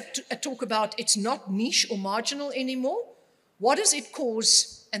let's have a talk about it's not niche or marginal anymore. What does it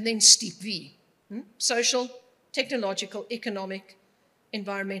cause? And then steep V, social, technological, economic,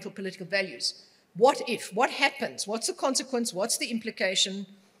 environmental, political values. What if? What happens? What's the consequence? What's the implication?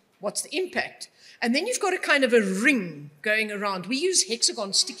 What's the impact? And then you've got a kind of a ring going around. We use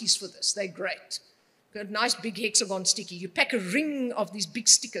hexagon stickies for this. They're great. Got a nice big hexagon sticky. You pack a ring of these big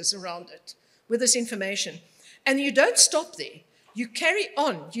stickers around it with this information. And you don't stop there. You carry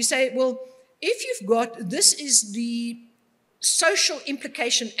on. You say, well, if you've got, this is the social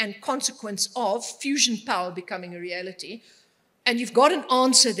implication and consequence of fusion power becoming a reality, and you've got an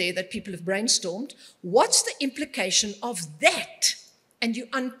answer there that people have brainstormed, what's the implication of that? And you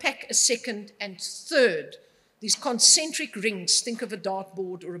unpack a second and third, these concentric rings, think of a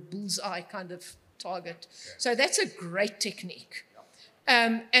dartboard or a bullseye kind of target. Okay. So that's a great technique.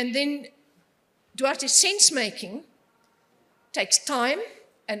 And then Duarte, sense making takes time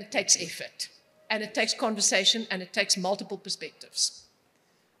and it takes effort. And it takes conversation, and it takes multiple perspectives.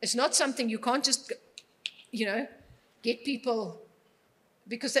 It's not something you can't just, get people,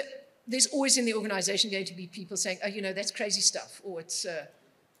 because there's always in the organization going to be people saying, oh, that's crazy stuff, or it's,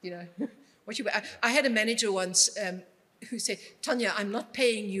 I had a manager once who said, Tanja, I'm not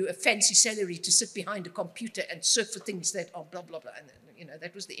paying you a fancy salary to sit behind a computer and surf for things that are blah, blah, blah. And,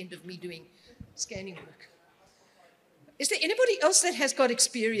 that was the end of me doing scanning work. Is there anybody else that has got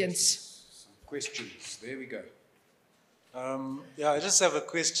experience? Questions. There we go. I just have a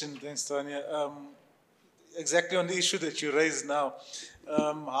question. Thanks, Tanja. exactly on the issue that you raised now.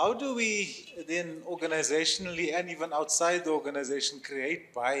 How do we then organizationally and even outside the organization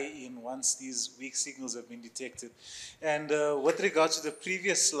create buy-in once these weak signals have been detected? And with regards to the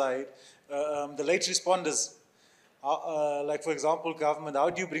previous slide, the late responders, like for example, government, how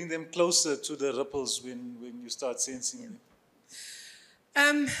do you bring them closer to the ripples when you start sensing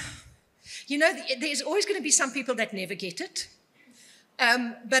them? You know, there's always going to be some people that never get it.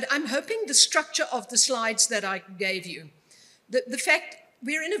 But I'm hoping the structure of the slides that I gave you, the fact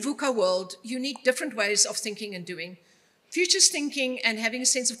we're in a VUCA world, you need different ways of thinking and doing. Futures thinking and having a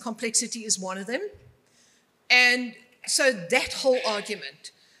sense of complexity is one of them. And so that whole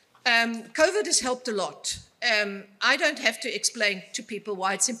argument, COVID has helped a lot. I don't have to explain to people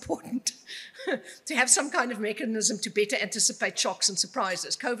why it's important to have some kind of mechanism to better anticipate shocks and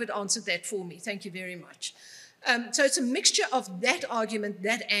surprises. COVID answered that for me. Thank you very much. So it's a mixture of that argument,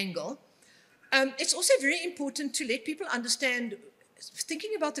 that angle. It's also very important to let people understand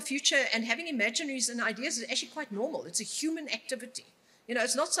thinking about the future and having imaginaries and ideas is actually quite normal. It's a human activity. You know,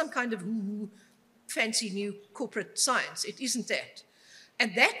 it's not some kind of fancy new corporate science. It isn't that.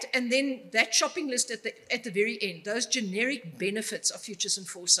 And then that shopping list at the very end, those generic benefits of futures and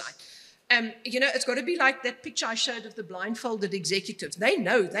foresight. You know, it's got to be like that picture I showed of the blindfolded executives. They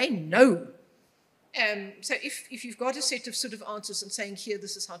know. So if you've got a set of sort of answers and saying, here,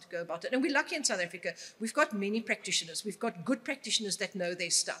 this is how to go about it. And we're lucky in South Africa. We've got many practitioners. We've got good practitioners that know their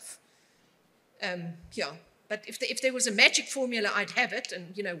stuff. Yeah. But if there was a magic formula, I'd have it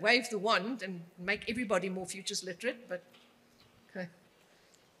and, you know, wave the wand and make everybody more futures literate. But, okay.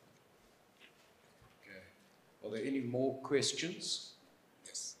 Are there any more questions?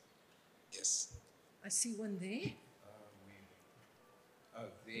 Yes. I see one there.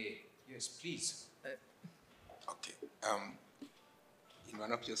 There. Yes, please. Okay. In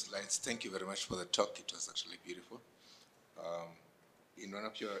one of your slides, thank you very much for the talk. It was actually beautiful. In one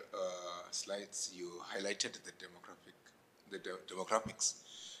of your slides, you highlighted the demographics.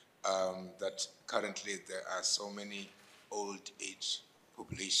 That currently there are so many old age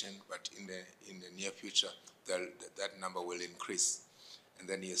population, but in the near future, that number will increase. And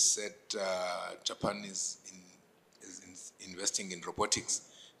then you said Japan is investing in robotics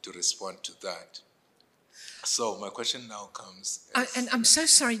to respond to that. So my question now comes. And I'm so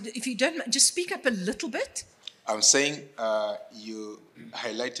sorry, if you don't, just speak up a little bit. I'm saying you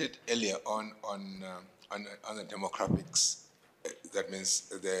highlighted earlier on the demographics. That means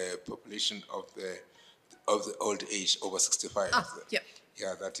the population of the old age over 65. Yeah.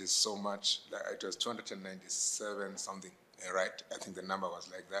 Yeah, that is so much. It was 297 something, right? I think the number was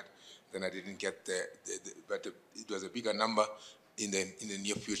like that. Then I didn't get but it was a bigger number in the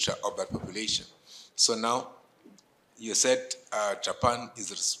near future of that population. So now you said Japan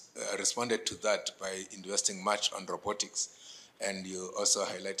is responded to that by investing much on robotics, and you also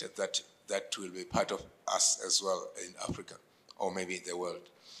highlighted that will be part of us as well in Africa, or maybe the world.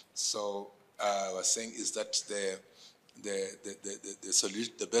 So I was saying, is that the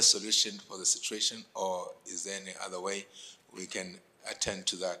best solution for the situation, or is there any other way we can attend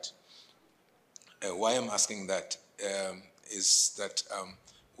to that? Why I'm asking that is that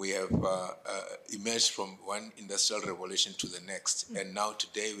we have emerged from one industrial revolution to the next, and now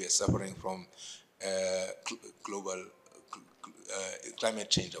today we are suffering from global climate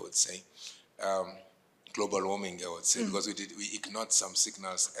change, I would say, global warming, I would say, because we ignored some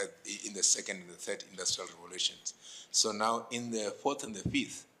signals in the second and the third industrial revolutions. So now in the fourth and the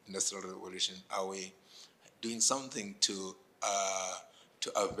fifth industrial revolution, are we doing something to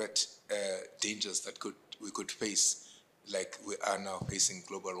avert dangers that we could face, like we are now facing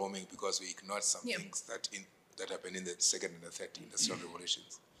global warming because we ignored some things that happened in the second and the third industrial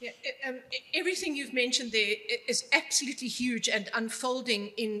revolutions? Yeah, everything you've mentioned there is absolutely huge and unfolding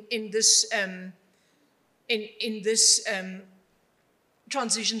in this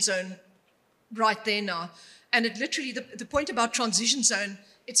transition zone right there now. And it literally, the point about transition zone,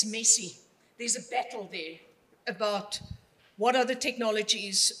 it's messy. There's a battle there about what are the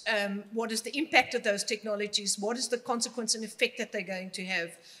technologies, what is the impact of those technologies, what is the consequence and effect that they're going to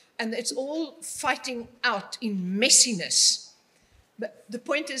have. And it's all fighting out in messiness. But the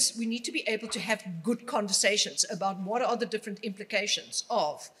point is we need to be able to have good conversations about what are the different implications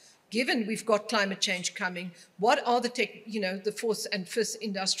of, given we've got climate change coming, what are the fourth and fifth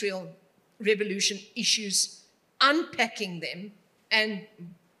industrial revolution issues, unpacking them, and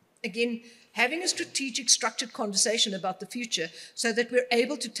again, having a strategic, structured conversation about the future so that we're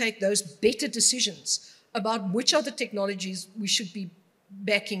able to take those better decisions about which are the technologies we should be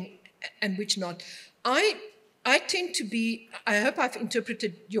backing and which not. I tend to be, I hope I've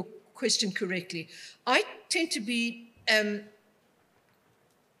interpreted your question correctly. I tend to be an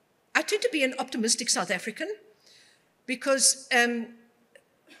optimistic South African because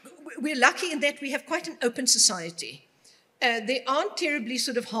we're lucky in that we have quite an open society. There aren't terribly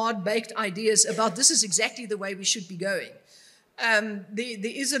sort of hard-baked ideas about this is exactly the way we should be going.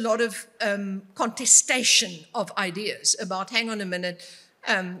 There is a lot of contestation of ideas about, hang on a minute,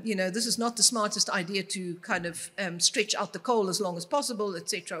 this is not the smartest idea to kind of stretch out the coal as long as possible,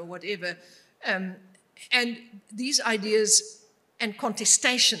 etc., or whatever. And these ideas and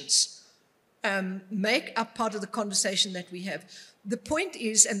contestations make up part of the conversation that we have. The point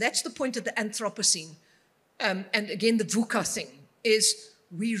is, and that's the point of the Anthropocene, and again the VUCA thing, is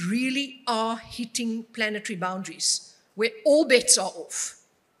we really are hitting planetary boundaries where all bets are off,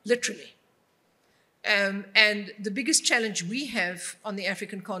 literally. And the biggest challenge we have on the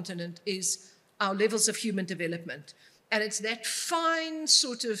African continent is our levels of human development. And it's that fine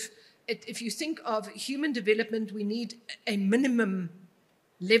sort of, if you think of human development, we need a minimum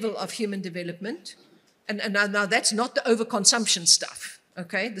level of human development. And now that's not the overconsumption stuff,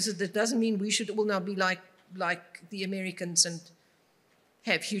 okay? That doesn't mean we should all now be like the Americans and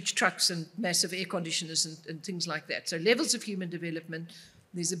have huge trucks and massive air conditioners and things like that. So levels of human development,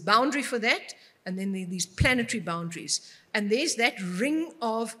 there's a boundary for that, and then there are these planetary boundaries. And there's that ring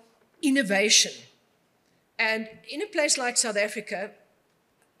of innovation. And in a place like South Africa,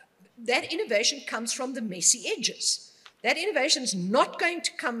 that innovation comes from the messy edges. That innovation is not going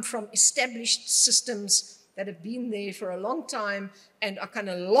to come from established systems that have been there for a long time and are kind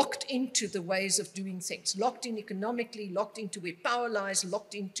of locked into the ways of doing things, locked in economically, locked into where power lies,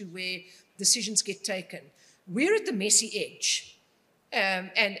 locked into where decisions get taken. We're at the messy edge, and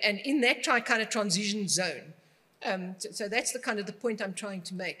in that kind of transition zone. So that's the kind of the point I'm trying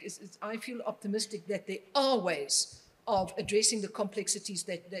to make. I feel optimistic that there are ways of addressing the complexities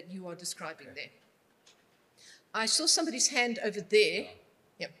that you are describing there. I saw somebody's hand over there.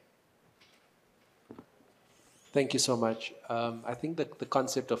 Yeah. Thank you so much. I think that the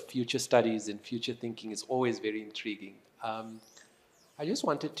concept of future studies and future thinking is always very intriguing. I just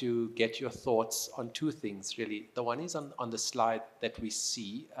wanted to get your thoughts on two things, really. The one is on the slide that we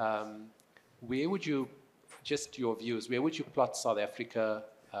see. Where would you, just your views, where would you plot South Africa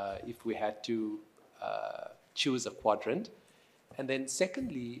if we had to choose a quadrant? And then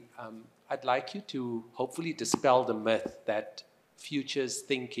secondly, I'd like you to hopefully dispel the myth that futures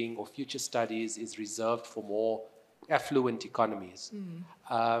thinking or future studies is reserved for more affluent economies.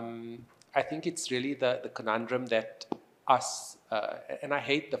 I think it's really the conundrum that us, and I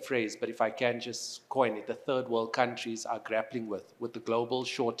hate the phrase, but if I can just coin it, the third world countries are grappling with the global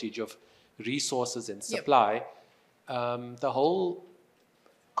shortage of resources and supply. The whole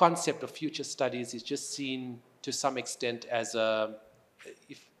concept of future studies is just seen to some extent as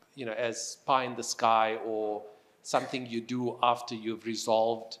as pie in the sky or something you do after you've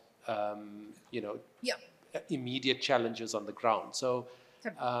resolved, immediate challenges on the ground. So,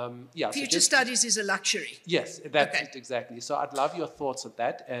 future studies is a luxury. Yes, that's it exactly. So I'd love your thoughts on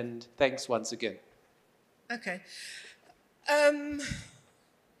that, and thanks once again. Okay.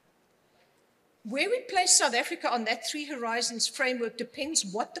 Where we place South Africa on that three horizons framework depends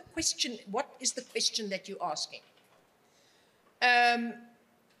what is the question that you're asking.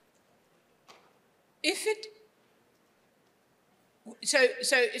 So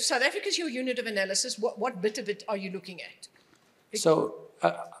if South Africa is your unit of analysis, what bit of it are you looking at? So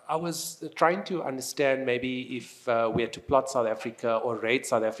I was trying to understand maybe if we had to plot South Africa or rate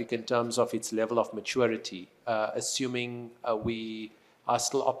South Africa in terms of its level of maturity, assuming we are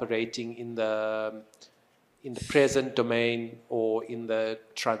still operating in the present domain or in the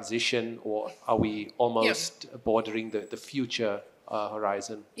transition, or are we almost bordering the future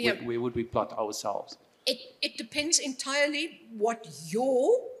horizon? Where would we plot ourselves? It depends entirely what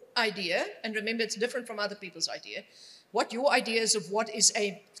your idea, and remember it's different from other people's idea, what your idea is of what is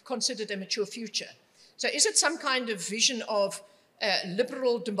considered a mature future. So is it some kind of vision of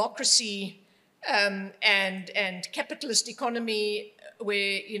liberal democracy and capitalist economy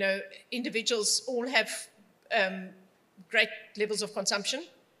where, individuals all have great levels of consumption?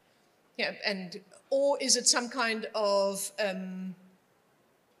 Or is it some kind of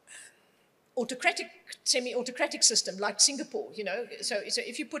autocratic, semi-autocratic system like Singapore, So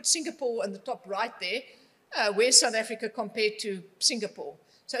if you put Singapore on the top right there, where's South Africa compared to Singapore?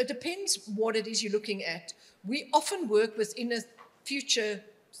 So it depends what it is you're looking at. We often work within a future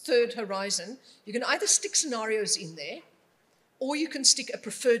third horizon. You can either stick scenarios in there, or you can stick a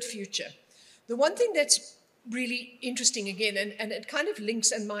preferred future. The one thing that's really interesting again, and it kind of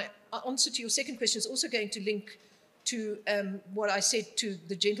links, and my answer to your second question is also going to link to what I said to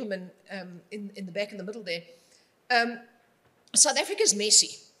the gentleman in the back in the middle there. South Africa is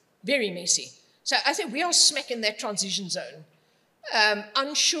messy, very messy. So I think we are smack in that transition zone,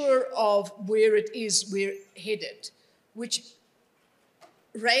 unsure of where it is we're headed, which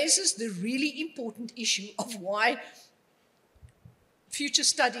raises the really important issue of why future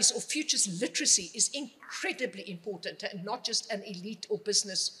studies or futures literacy is incredibly important and not just an elite or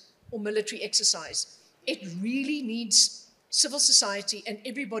business or military exercise. It really needs civil society and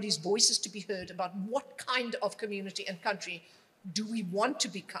everybody's voices to be heard about what kind of community and country do we want to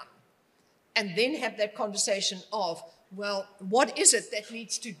become, and then have that conversation of, well, what is it that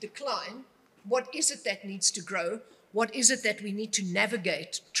needs to decline? What is it that needs to grow? What is it that we need to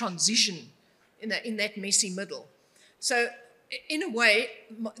navigate, transition in that messy middle? So in a way,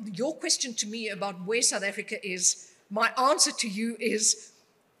 your question to me about where South Africa is, my answer to you is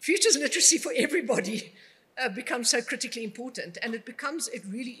futures literacy for everybody becomes so critically important. And it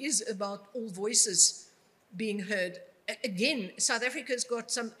really is about all voices being heard. Again, South Africa's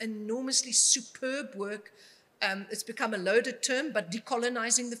got some enormously superb work. It's become a loaded term, but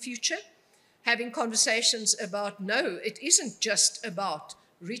decolonizing the future, having conversations about, no, it isn't just about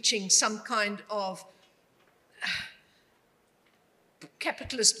reaching some kind of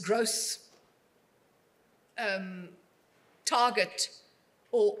capitalist growth target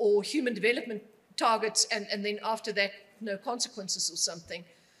or human development targets, and then after that, no consequences or something.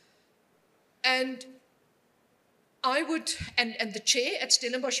 And I would, and the chair at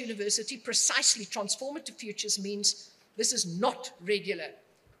Stellenbosch University, precisely transformative futures means this is not regular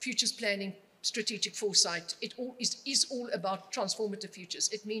futures planning, strategic foresight. It is all about transformative futures.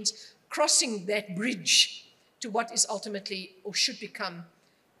 It means crossing that bridge to what is ultimately or should become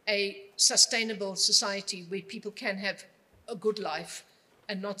a sustainable society where people can have a good life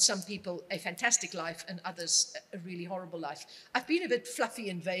and not some people a fantastic life and others a really horrible life. I've been a bit fluffy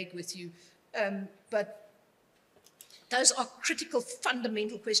and vague with you, but those are critical,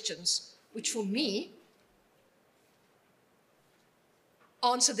 fundamental questions, which for me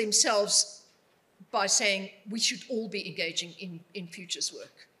answer themselves by saying we should all be engaging in futures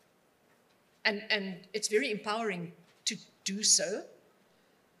work. And it's very empowering to do so.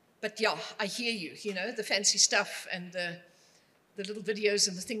 But yeah, I hear you, the fancy stuff and the little videos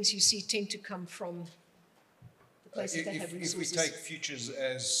and the things you see tend to come from the places that have resources. If we take futures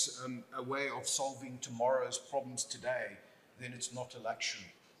as a way of solving tomorrow's problems today, then it's not a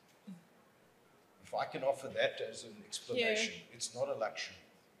luxury. If I can offer that as an explanation, it's not a luxury.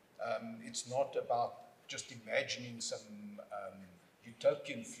 It's not about just imagining some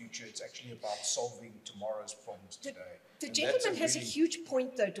utopian future. It's actually about solving tomorrow's problems today. The gentleman has a huge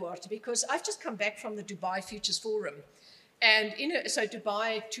point, though, Duarte, because I've just come back from the Dubai Futures Forum. And so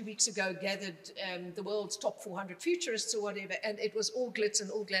Dubai 2 weeks ago gathered the world's top 400 futurists or whatever, and it was all glitz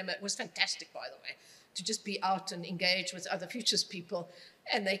and all glamour. It was fantastic, by the way, to just be out and engage with other futures people.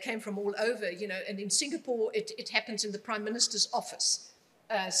 And they came from all over, and in Singapore, it happens in the Prime Minister's office.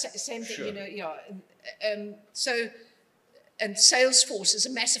 Same thing, sure. And Salesforce is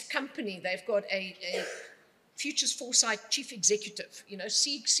a massive company. They've got a Futures Foresight chief executive,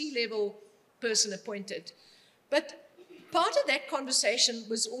 C-level person appointed. But part of that conversation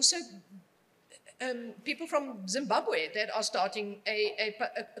was also people from Zimbabwe that are starting a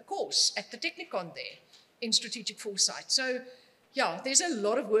course at the Technikon there in strategic foresight. So, yeah, there's a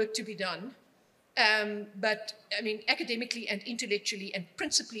lot of work to be done. But, I mean, academically and intellectually and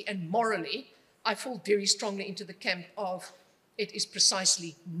principally and morally, I fall very strongly into the camp of it is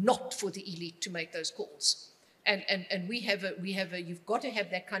precisely not for the elite to make those calls. And you've got to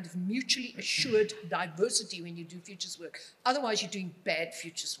have that kind of mutually assured diversity when you do futures work. Otherwise, you're doing bad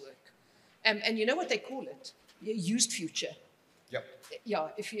futures work. And you know what they call it? Used future. Yep. Yeah,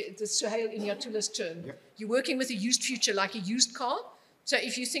 the Suhail Inyatula's term. Yep. You're working with a used future like a used car. So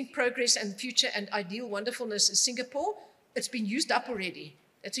if you think progress and future and ideal wonderfulness is Singapore, it's been used up already.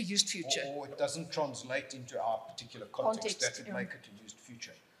 It's a used future. Or it doesn't translate into our particular context. That would make it a used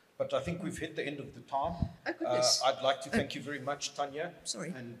future. But I think we've hit the end of the time. Oh, goodness. I'd like to thank you very much, Tanja.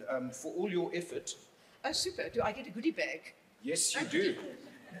 Sorry. And for all your effort. Oh, super. Do I get a goodie bag? Yes, you do.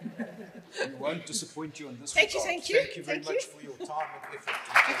 We won't disappoint you on this Thank regard. you. Thank you very much for your time and effort.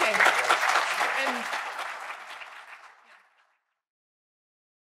 Okay.